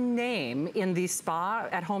 #1 name in these spa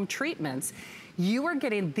at home treatments, you are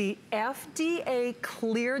getting the FDA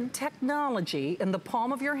cleared technology in the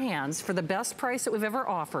palm of your hands for the best price that we've ever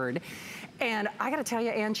offered. And I gotta tell you,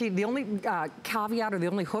 Angie, the only caveat or the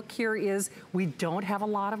only hook here is we don't have a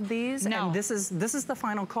lot of these. No. And this is the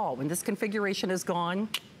final call. When this configuration is gone,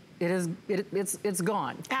 it's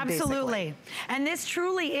gone. Absolutely. Basically. And this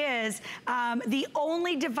truly is the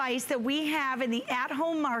only device that we have in the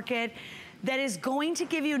at-home market that is going to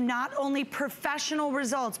give you not only professional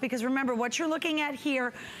results, because remember, what you're looking at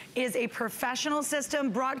here is a professional system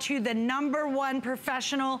brought to you the #1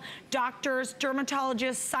 professional doctors,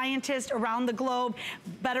 dermatologists, scientists around the globe,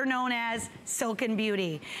 better known as Silken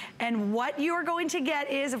Beauty. And what you're going to get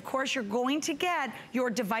is, of course, you're going to get your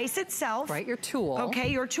device itself. Right, your tool. Okay,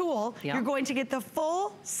 your tool. Yep. You're going to get the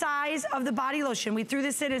full size of the body lotion. We threw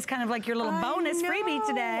this in as kind of like your little bonus freebie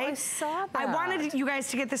today. I saw that. I wanted you guys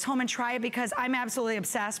to get this home and try it because I'm absolutely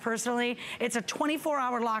obsessed personally. It's a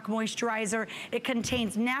 24-hour lock moisturizer. It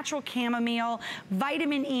contains natural chamomile,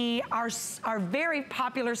 vitamin E, our very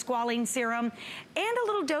popular squalene serum, and a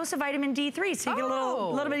little dose of vitamin D3. So you get a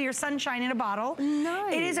little bit of your sunshine in a bottle.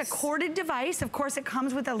 Nice. It is a corded device. Of course, it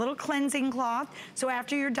comes with a little cleansing cloth. So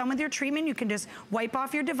after you're done with your treatment, you can just wipe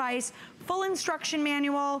off your device. Full instruction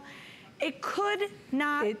manual. It could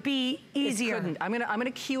not be easier. It couldn't. I'm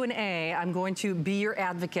gonna Q&A. I'm going to be your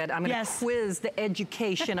advocate. I'm gonna quiz the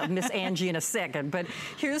education of Miss Angie in a second. But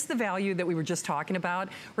here's the value that we were just talking about.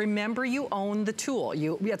 Remember, you own the tool.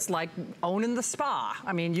 It's like owning the spa.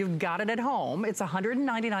 I mean, you've got it at home. It's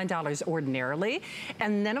 $199 ordinarily.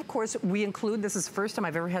 And then, of course, we include, this is the first time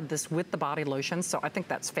I've ever had this with the body lotion, so I think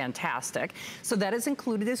that's fantastic. So that is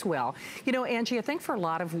included as well. You know, Angie, I think for a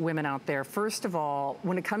lot of women out there, first of all,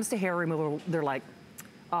 when it comes to hair removal, they're like,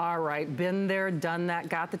 all right, been there, done that,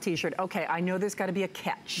 got the t-shirt. Okay, I know there's gotta be a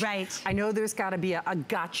catch. Right. I know there's gotta be a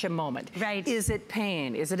gotcha moment. Right. Is it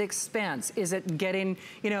pain? Is it expense? Is it getting,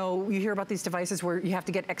 you know, you hear about these devices where you have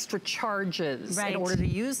to get extra charges in order to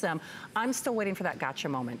use them. I'm still waiting for that gotcha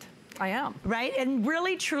moment. I am. Right, and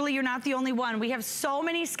really, truly, you're not the only one. We have so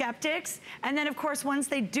many skeptics, and then of course, once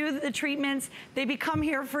they do the treatments, they become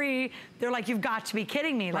hair free. They're like, you've got to be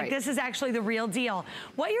kidding me. Like, this is actually the real deal.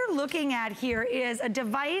 What you're looking at here is a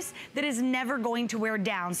device that is never going to wear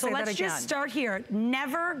down. So let's just start here.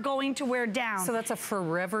 Never going to wear down. So that's a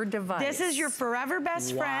forever device. This is your forever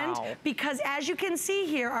best friend, because as you can see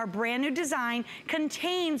here, our brand new design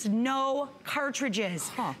contains no cartridges.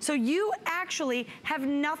 So you actually have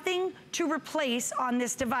nothing to replace on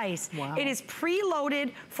this device. It is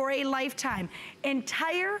preloaded for a lifetime.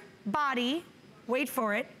 Entire body, wait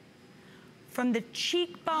for it, from the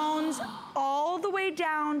cheekbones all the way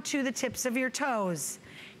down to the tips of your toes.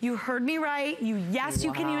 You heard me right. You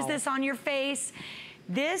can use this on your face.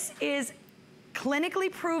 This is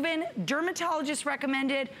clinically proven, dermatologist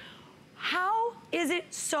recommended. How is it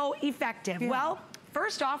so effective? Well,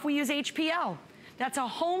 first off, we use HPL. That's a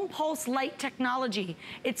home pulse light technology.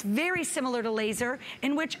 It's very similar to laser,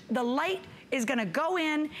 in which the light is gonna go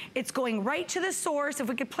in, it's going right to the source. If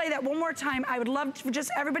we could play that one more time, I would love for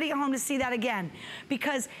just everybody at home to see that again.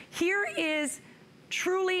 Because here is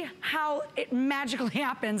truly how it magically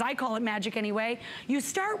happens. I call it magic anyway. You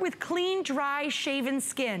start with clean, dry, shaven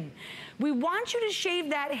skin. We want you to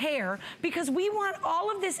shave that hair because we want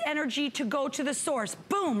all of this energy to go to the source.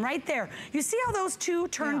 Boom, right there. You see how those two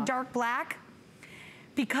turned dark black?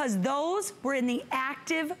 Because those were in the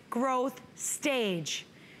active growth stage.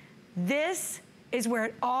 This is where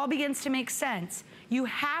it all begins to make sense. You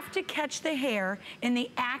have to catch the hair in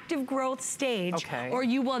the active growth stage, or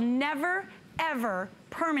you will never, ever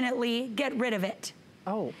permanently get rid of it.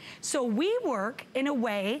 So we work in a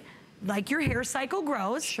way like your hair cycle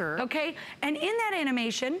grows, okay? And in that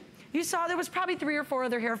animation, you saw there was probably 3 or 4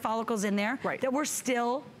 other hair follicles in there that were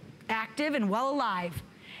still active and well alive.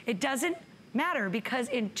 It doesn't matter, because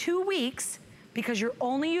in 2 weeks, because you're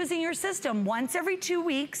only using your system once every 2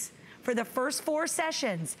 weeks for the first 4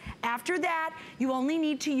 sessions. After that, you only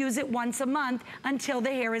need to use it once a month until the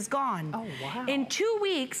hair is gone. In 2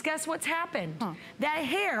 weeks, guess what's happened? That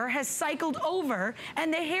hair has cycled over,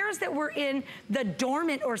 and the hairs that were in the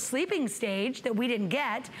dormant or sleeping stage that we didn't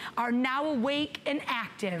get are now awake and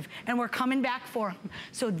active, and we're coming back for them.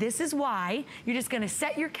 So this is why you're just gonna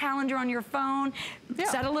set your calendar on your phone,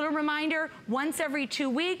 set a little reminder, once every 2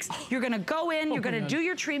 weeks, you're gonna go in, you're gonna do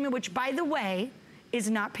your treatment, which, by the way, is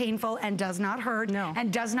not painful and does not hurt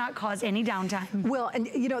and does not cause any downtime. Well, and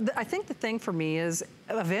you know, I think the thing for me is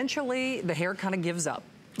eventually the hair kind of gives up.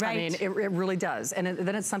 I mean, it really does. And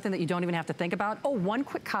then it's something that you don't even have to think about. Oh, one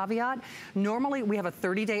quick caveat. Normally, we have a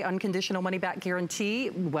 30-day unconditional money-back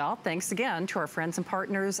guarantee. Well, thanks again to our friends and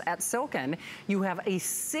partners at Silken, you have a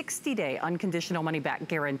 60-day unconditional money-back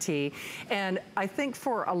guarantee. And I think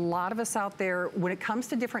for a lot of us out there, when it comes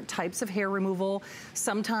to different types of hair removal,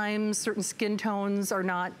 sometimes certain skin tones are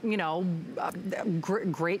not, you know,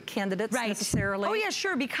 great candidates necessarily. Oh, yeah,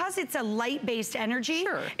 sure. Because it's a light-based energy,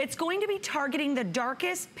 it's going to be targeting the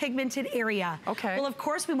darkest pigmented area. Well, of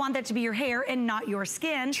course, we want that to be your hair and not your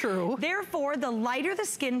skin. Therefore, the lighter the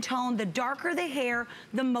skin tone, the darker the hair,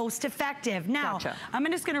 the most effective. Now, I'm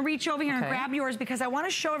just gonna reach over here and grab yours because I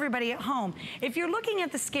wanna show everybody at home. If you're looking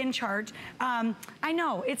at the skin chart, I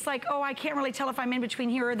know, it's like, oh, I can't really tell if I'm in between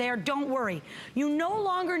here or there. Don't worry. You no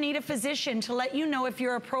longer need a physician to let you know if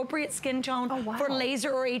you're appropriate skin tone for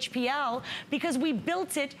laser or HPL, because we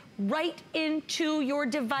built it right into your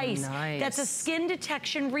device. That's a skin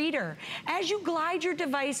detection reader. As you glide your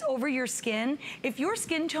device over your skin, if your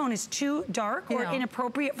skin tone is too dark or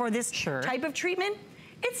inappropriate for this type of treatment,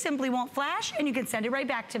 it simply won't flash, and you can send it right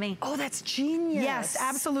back to me. Oh, that's genius. Yes,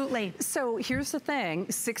 absolutely. So here's the thing,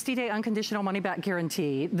 60-day unconditional money-back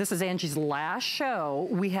guarantee. This is Angie's last show.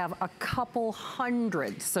 We have a couple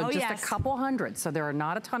hundred, so just a couple hundred. So there are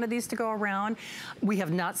not a ton of these to go around. We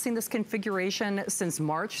have not seen this configuration since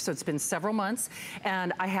March, so it's been several months.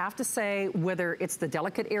 And I have to say, whether it's the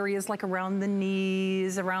delicate areas like around the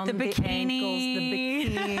knees, around the ankles, the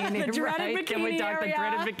bikini, the dreaded bikini Can we talk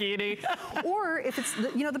area? the dreaded bikini? Or if it's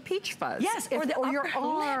the, you know, the peach fuzz. Yes, or your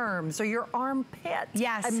arms or your armpit.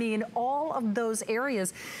 Yes. I mean, all of those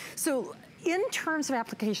areas. So in terms of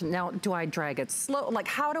application, now, do I drag it slow? Like,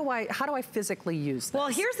 how do I physically use this? Well,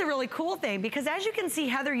 here's the really cool thing, because as you can see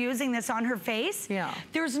Heather using this on her face,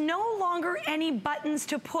 there's no longer any buttons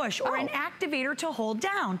to push or an activator to hold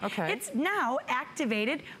down. Okay. It's now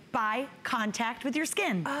activated by contact with your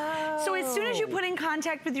skin. So as soon as you put in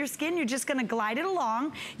contact with your skin, you're just gonna glide it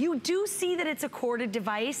along. You do see that it's a corded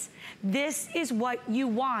device. This is what you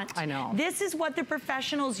want. I know. This is what the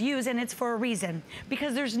professionals use, and it's for a reason,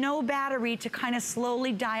 because there's no battery to kind of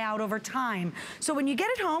slowly die out over time. So when you get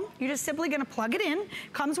it home, you're just simply gonna plug it in,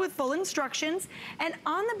 comes with full instructions, and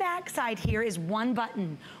on the back side here is one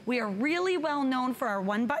button. We are really well known for our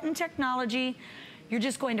one button technology. You're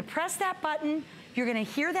just going to press that button. You're gonna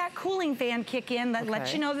hear that cooling fan kick in that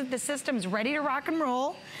lets you know that the system's ready to rock and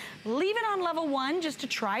roll. Leave it on level 1 just to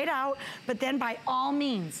try it out, but then by all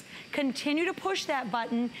means, continue to push that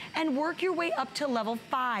button and work your way up to level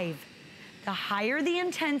 5. The higher the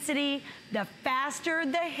intensity, the faster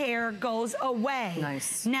the hair goes away.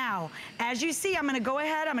 Nice. Now, as you see, I'm gonna go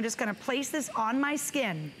ahead, I'm just gonna place this on my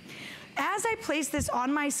skin. As I place this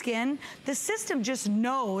on my skin, the system just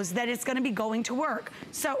knows that it's gonna be going to work.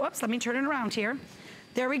 So, oops, let me turn it around here.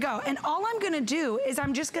 There we go. And all I'm gonna do is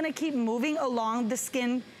I'm just gonna keep moving along the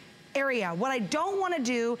skin area. What I don't want to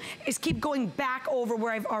do is keep going back over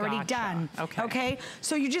where I've already done. Okay.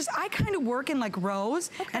 So I kind of work in like rows,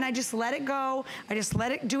 and I just let it go. I just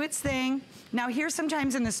let it do its thing. Now here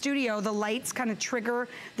sometimes in the studio, the lights kind of trigger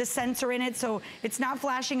the sensor in it, so it's not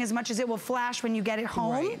flashing as much as it will flash when you get it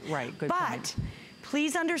home. Right, good point. But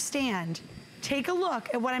please understand, take a look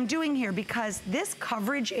at what I'm doing here, because this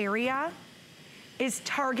coverage area is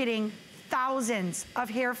targeting thousands of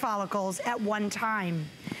hair follicles at one time.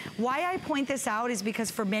 Why I point this out is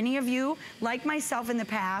because for many of you, like myself in the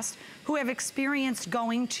past, who have experienced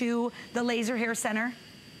going to the laser hair center,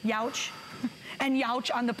 youch, and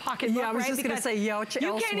youch on the pocketbook, yeah, I was just gonna say youch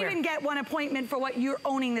elsewhere. You can't even get one appointment for what you're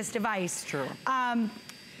owning this device. It's true.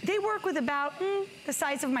 They work with about the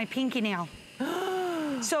size of my pinky nail.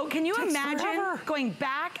 So can you imagine going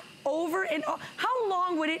back over and how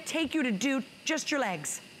long would it take you to do just your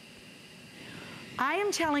legs? I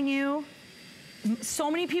am telling you,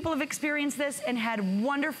 so many people have experienced this and had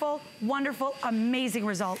wonderful, wonderful, amazing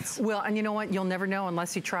results. Well, and you know what? You'll never know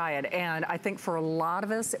unless you try it. And I think for a lot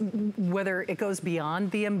of us, whether it goes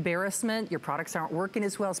beyond the embarrassment, your products aren't working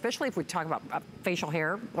as well, especially if we talk about facial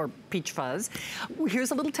hair or peach fuzz.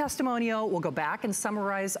 Here's a little testimonial. We'll go back and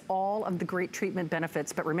summarize all of the great treatment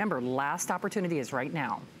benefits. But remember, last opportunity is right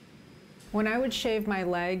now. When I would shave my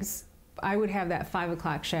legs, I would have that 5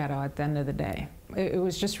 o'clock shadow at the end of the day. It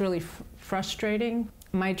was just really frustrating.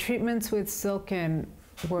 My treatments with Silken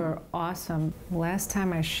were awesome. Last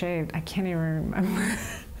time I shaved, I can't even remember.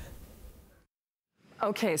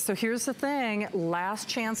 Okay, so here's the thing, last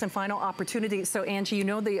chance and final opportunity. So Angie, you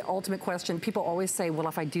know the ultimate question, people always say, well,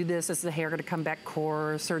 if I do this, is the hair gonna come back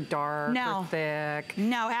coarse or dark or thick?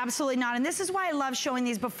 No, absolutely not. And this is why I love showing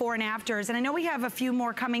these before and afters. And I know we have a few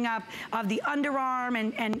more coming up of the underarm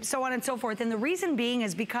and so on and so forth. And the reason being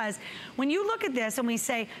is because when you look at this and we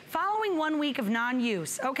say, following 1 week of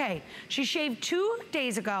non-use, okay, she shaved 2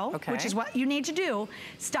 days ago, which is what you need to do.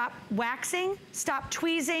 Stop waxing, stop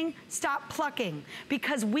tweezing, stop plucking.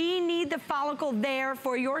 Because we need the follicle there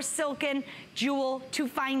for your Silken jewel to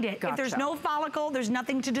find it. If there's no follicle, there's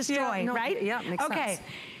nothing to destroy, right? Yeah, makes sense.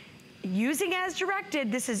 Using as directed,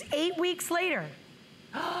 this is 8 weeks later.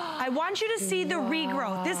 I want you to see the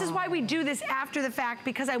regrowth. This is why we do this after the fact,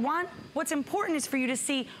 because what's important is for you to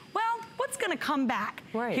see, well, what's gonna come back?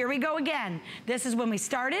 Here we go again. This is when we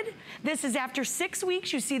started. This is after 6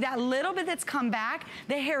 weeks. You see that little bit that's come back.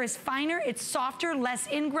 The hair is finer, it's softer, less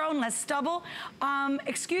ingrown, less stubble.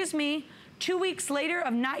 Excuse me, 2 weeks later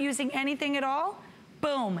of not using anything at all,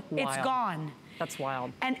 boom, it's gone. That's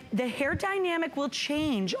wild. And the hair dynamic will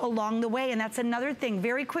change along the way, and that's another thing,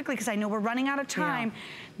 very quickly, because I know we're running out of time.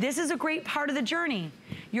 This is a great part of the journey.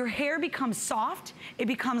 Your hair becomes soft, it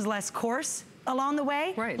becomes less coarse along the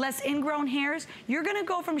way, less ingrown hairs. You're gonna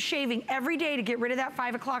go from shaving every day to get rid of that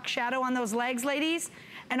 5 o'clock shadow on those legs, ladies,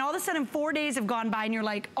 and all of a sudden 4 days have gone by and you're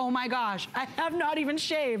like, oh my gosh, I have not even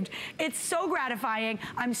shaved. It's so gratifying.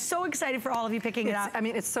 I'm so excited for all of you picking it up. I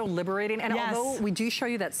mean, it's so liberating. And although we do show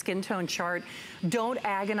you that skin tone chart, don't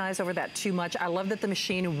agonize over that too much. I love that the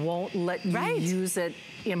machine won't let you use it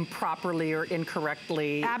improperly or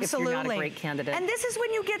incorrectly if you're not a great candidate. And this is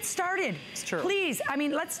when you get started. It's true. Please, I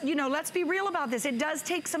mean, let's be real about this. It does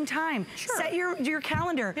take some time. Sure. Set your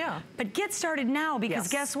calendar. Yeah. But get started now, because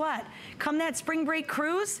guess what? Come that spring break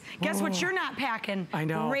cruise, guess what you're not packing? I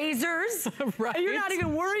know. Razors. Right. You're not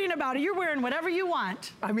even worrying about it. You're wearing whatever you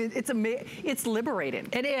want. I mean, it's liberating.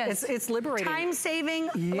 It is. It's liberating. Time saving,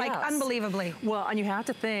 like unbelievably. Well, and you have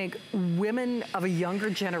to think, women of a younger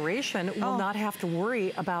generation will not have to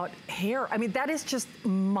worry about hair. I mean, that is just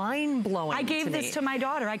mind-blowing. I gave this to my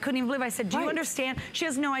daughter. I couldn't even believe it. I said, do you understand? She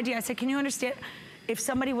has no idea. I said, can you understand? If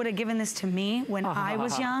somebody would have given this to me when I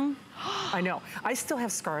was young. I know. I still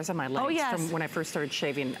have scars on my legs from when I first started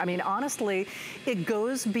shaving. I mean, honestly, it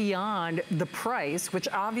goes beyond the price, which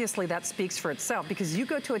obviously that speaks for itself, because you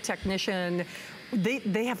go to a technician,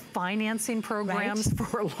 they have financing programs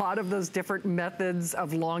for a lot of those different methods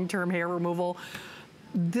of long-term hair removal.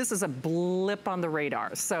 This is a blip on the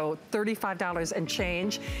radar. So $35 and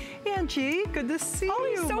change. Angie, good to see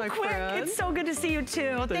you, so my quick. friend. It's so good to see you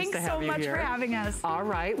too. Thanks so much for having us. All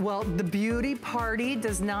right, well, the beauty party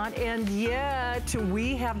does not end yet.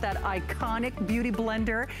 We have that iconic beauty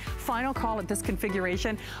blender. Final call at this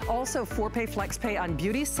configuration. Also, 4-pay flex pay on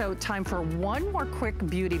beauty. So time for one more quick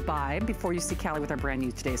beauty buy before you see Callie with our brand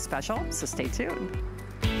new Today's Special. So stay tuned.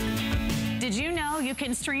 Did you know you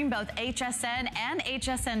can stream both HSN and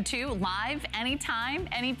HSN2 live anytime,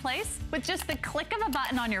 any place? With just the click of a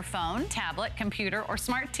button on your phone, tablet, computer, or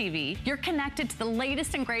smart TV, you're connected to the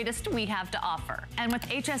latest and greatest we have to offer. And with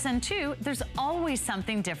HSN2, there's always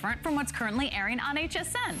something different from what's currently airing on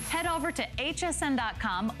HSN. Head over to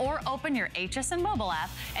hsn.com or open your HSN mobile app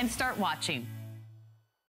and start watching.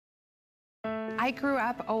 I grew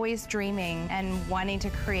up always dreaming and wanting to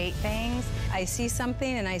create things. I see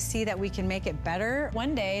something and I see that we can make it better.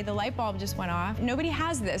 One day, the light bulb just went off. Nobody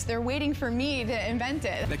has this. They're waiting for me to invent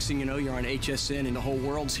it. Next thing you know, you're on HSN and the whole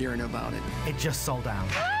world's hearing about it. It just sold out.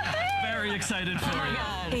 Very excited for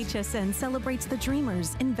you. HSN celebrates the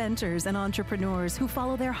dreamers, inventors, and entrepreneurs who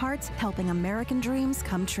follow their hearts, helping American dreams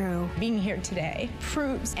come true. Being here today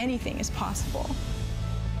proves anything is possible.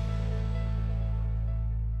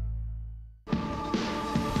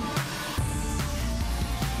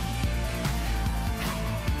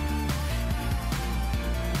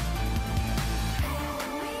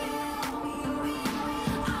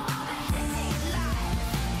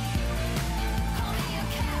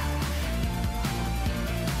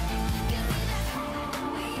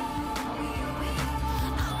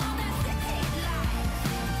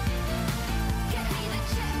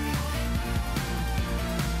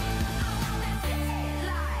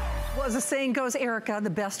 As the saying goes, Erica, the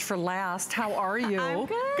best for last. How are you? I'm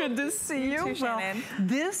good. Good to see you. You too, Shannon.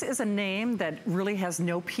 This is a name that really has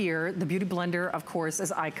no peer. The Beauty Blender, of course,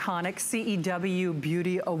 is iconic, CEW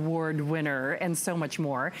Beauty Award winner, and so much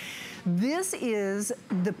more. This is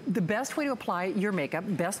the best way to apply your makeup,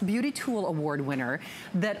 Best Beauty Tool Award winner,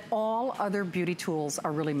 that all other beauty tools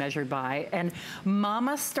are really measured by. And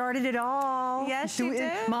Mama started it all. Yes, she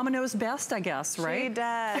did. Mama knows best, I guess, right? She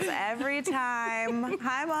does, every time.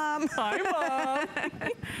 Hi, Mom. Hi, Mom.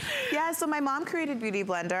 Yeah, so my mom created Beauty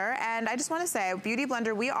Blender, and I just want to say, Beauty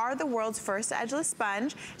Blender, we are the world's first edgeless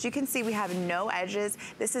sponge. As you can see, we have no edges.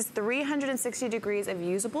 This is 360 degrees of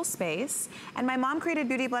usable space. And my mom created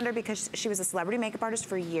Beauty Blender because she was a celebrity makeup artist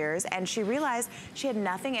for years, and she realized she had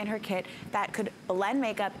nothing in her kit that could blend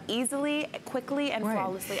makeup easily, quickly, and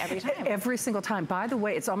flawlessly every time. Every single time. By the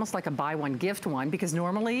way, it's almost like a buy one, gift one, because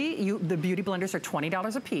normally the Beauty Blenders are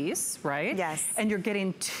 $20 a piece, right? Yes. And you're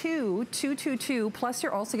getting two, plus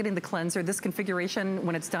you're also getting the cleanser. This configuration,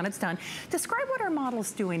 when it's done, it's done. Describe what our model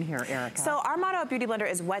is doing here, Erica. So our motto at Beauty Blender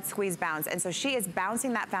is wet, squeeze, bounce. And so she is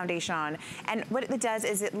bouncing that foundation on. And what it does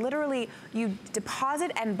is it literally, you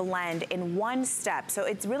deposit and blend in one step. So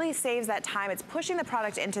it really saves that time. It's pushing the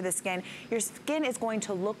product into the skin. Your skin is going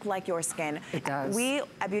to look like your skin. It does. We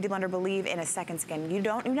at Beauty Blender believe in a second skin. You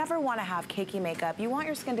never want to have cakey makeup. You want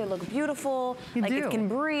your skin to look beautiful, like it can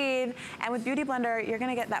breathe. And with Beauty Blender, you're going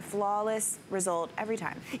to get that flawless result every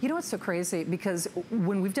time. You know what's so crazy because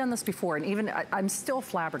when we've done this before, and even I'm still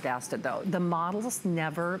flabbergasted though, the models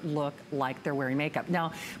never look like they're wearing makeup.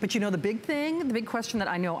 Now, but you know the big thing, the big question that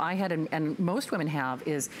I know I had and most women have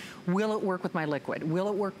is, will it work with my liquid? Will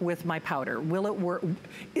it work with my powder? Will it work?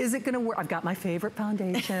 Is it gonna work? I've got my favorite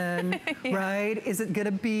foundation, yeah. Right? Is it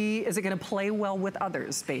gonna play well with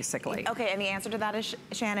others, basically? Okay, and the answer to that is,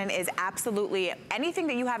 Shannon, is absolutely anything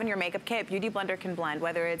that you have in your makeup kit, Beauty Blender can blend,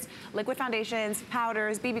 whether it's liquid foundations,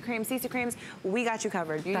 powders, BB creams, CC creams, we got you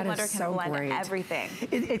covered. Beauty Blender can blend everything.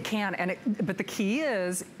 It can, but the key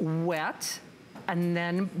is wet, and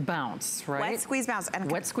then bounce, right? Wet, squeeze, bounce. And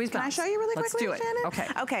wet, squeeze, bounce. Can I show you really quickly, Let's do it. Shannon?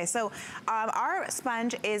 Okay. Okay, so our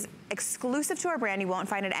sponge is exclusive to our brand. You won't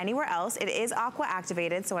find it anywhere else. It is aqua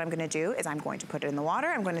activated, so what I'm gonna do is I'm going to put it in the water,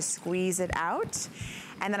 I'm gonna squeeze it out,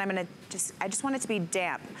 and then I just want it to be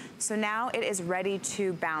damp. So now it is ready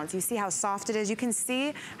to bounce. You see how soft it is? You can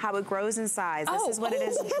see how it grows in size. This is what it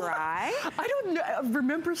is dry. I don't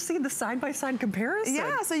remember seeing the side-by-side comparison.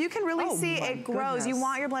 Yeah, so you can really see it grows. Goodness. You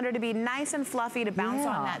want your blender to be nice and fluffy to bounce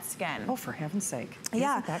on that skin. Oh, for heaven's sake.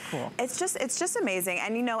 Yeah. Isn't that cool? It's just amazing.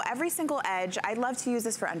 And you know, every single edge, I love to use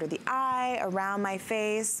this for under the eye, around my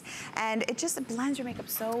face, and it just blends your makeup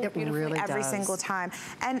so beautifully every single time.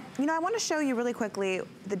 And you know, I want to show you really quickly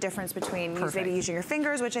the difference between maybe using your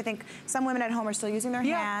fingers, which I think some women at home are still using their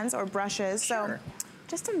hands or brushes. So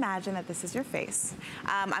just imagine that this is your face.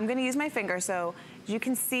 I'm going to use my finger, so you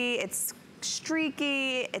can see it's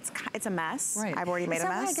streaky, it's a mess. Right. I've already made a mess. Is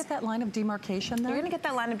that why I get that line of demarcation then? You're gonna get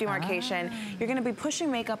that line of demarcation. You're gonna be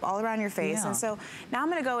pushing makeup all around your face. And so now I'm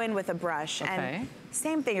gonna go in with a brush. And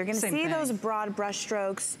same thing, you're gonna see those broad brush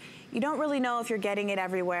strokes. You don't really know if you're getting it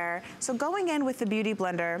everywhere. So going in with the Beauty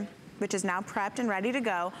Blender, which is now prepped and ready to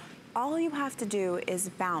go, all you have to do is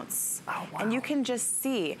bounce. Oh, wow. And you can just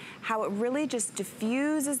see how it really just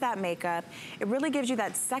diffuses that makeup. It really gives you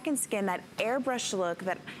that second skin, that airbrush look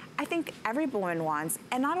that I think every woman wants.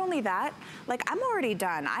 And not only that, like I'm already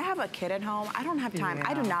done. I have a kid at home. I don't have time.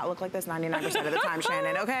 I do not look like this 99% of the time,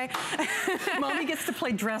 Shannon, okay? Mommy gets to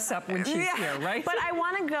play dress up when she's here, right? But I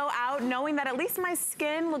want to go out knowing that at least my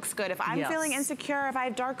skin looks good. If I'm feeling insecure, if I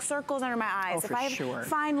have dark circles under my eyes, if I have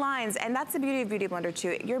fine lines, and that's the beauty of Beauty Blender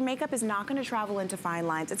too. Your makeup is not going to travel into fine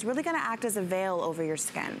lines. It's really going to act as a veil over your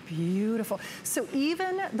skin. Beautiful. So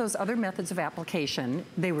even those other methods of application,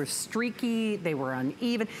 they were streaky, they were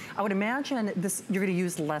uneven. I would imagine this, you're going to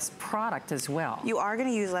use less product as well. You are going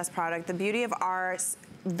to use less product. The beauty of our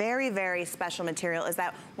very, very special material is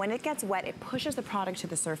that when it gets wet, it pushes the product to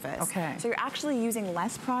the surface. Okay. So you're actually using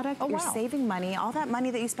less product. You're saving money. All that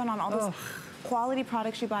money that you spend on all those quality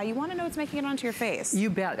products you buy, you want to know it's making it onto your face.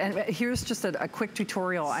 You bet. And here's just a quick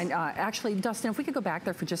tutorial. Actually, Dustin, if we could go back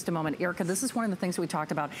there for just a moment. Erica, this is one of the things that we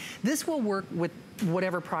talked about. This will work with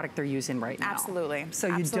whatever product they're using right now. Absolutely.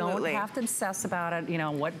 So you don't have to obsess about it, you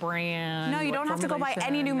know, what brand. No, you don't have to go buy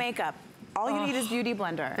any new makeup. All you need is Beauty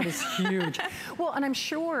Blender. It is huge. Well, and I'm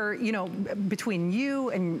sure, you know, between you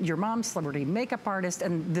and your mom, celebrity makeup artist,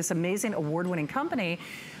 and this amazing award-winning company,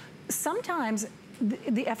 sometimes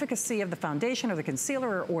the efficacy of the foundation or the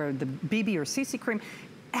concealer or the BB or CC cream,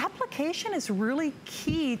 application is really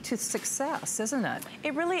key to success, isn't it?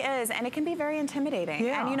 It really is, and it can be very intimidating.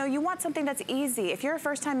 Yeah. And you know, you want something that's easy. If you're a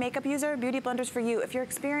first-time makeup user, Beauty Blender's for you. If you're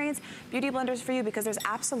experienced, Beauty Blender's for you because there's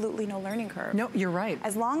absolutely no learning curve. No, you're right.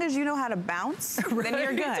 As long as you know how to bounce, then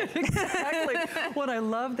you're good. Exactly. What I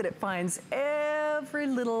love that it finds every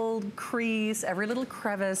little crease, every little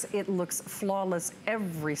crevice. It looks flawless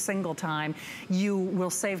every single time. You will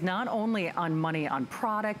save not only on money on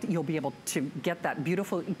product, you'll be able to get that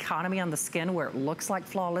beautiful economy on the skin where it looks like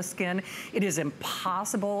flawless skin. It is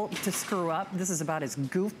impossible to screw up. This is about as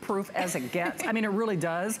goof-proof as it gets. I mean, it really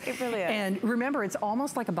does. It really is. And remember, it's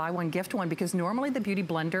almost like a buy one, gift one, because normally the Beauty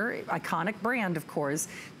Blender, iconic brand, of course,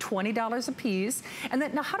 $20 a piece. And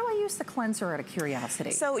then, now how do I use the cleanser out of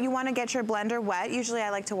curiosity? So you want to get your blender wet. Usually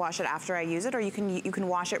I like to wash it after I use it, or you can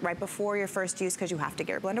wash it right before your first use because you have to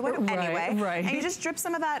get your blender wet anyway. Right. And you just drip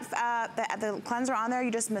some of that, the cleanser on there.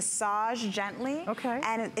 You just massage gently. Okay.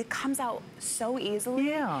 And it comes out so easily.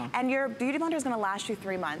 Yeah. And your Beauty Blender is going to last you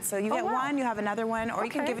 3 months. So you get one, you have another one, or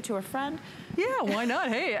you can give it to a friend. Yeah, why not?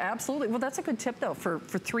 Hey, absolutely. Well, that's a good tip, though, for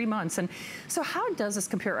 3 months. And so how does this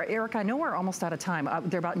compare? Erica, I know we're almost out of time.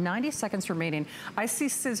 There are about 90 seconds remaining. I see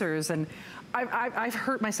scissors, and I've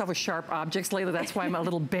hurt myself with sharp objects lately. That's why I'm a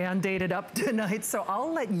little band-aided up tonight. So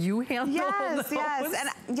I'll let you handle those.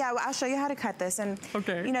 Yes. And yeah, I'll show you how to cut this. And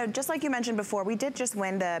you know, just like you mentioned before, we did just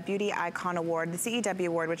win the Beauty Icon Award, the CEW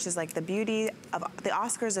Award, which is like the beauty of the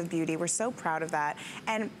Oscars of beauty. We're so proud of that.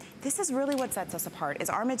 And this is really what sets us apart, is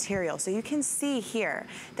our material. So you can can see here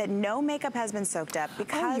that no makeup has been soaked up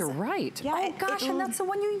because... Oh, you're right. Yeah, oh, gosh, and that's the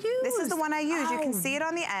one you use. This is the one I use. Oh, you can see it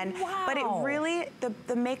on the end. Wow. But it really,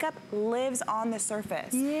 the makeup lives on the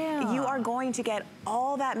surface. Yeah. You are going to get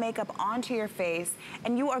all that makeup onto your face,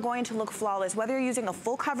 and you are going to look flawless. Whether you're using a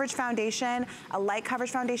full coverage foundation, a light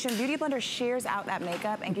coverage foundation, Beauty Blender shears out that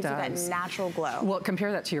makeup and gives you that natural glow. Well,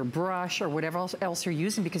 compare that to your brush or whatever else you're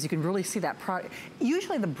using, because you can really see that product.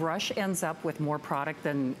 Usually the brush ends up with more product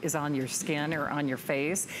than is on your skin or on your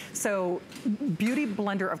face. So Beauty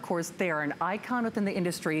Blender, of course, they are an icon within the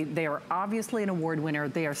industry. They are obviously an award winner.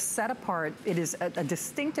 They are set apart. It is a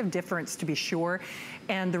distinctive difference, to be sure,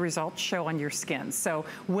 and the results show on your skin. So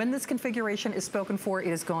when this configuration is spoken for, it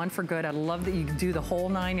is gone for good. I love that you do the whole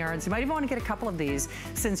 9 yards. You might even want to get a couple of these,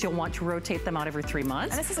 since you'll want to rotate them out every 3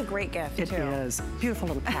 months. And this is a great gift, too. It is. Beautiful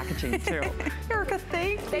little packaging, too. Erica,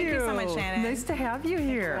 thank you. Thank you so much, Shannon. Nice to have you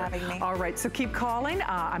here. Thanks for having me. All right, so keep calling.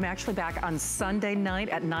 I'm actually back on Sunday night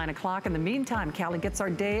at 9 o'clock. In the meantime, Callie gets our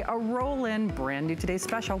day a roll-in. Brand new today's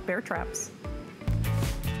special, Bear Traps.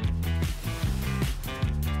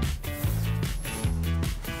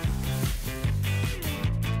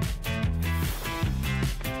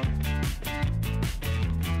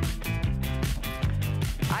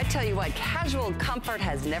 I tell you what, casual comfort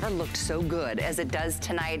has never looked so good as it does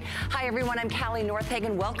tonight. Hi everyone, I'm Callie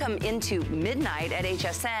Northagen. Welcome into midnight at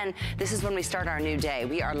HSN. This is when we start our new day.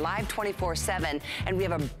 We are live 24/7, and we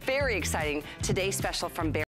have a very exciting Today special from Bear.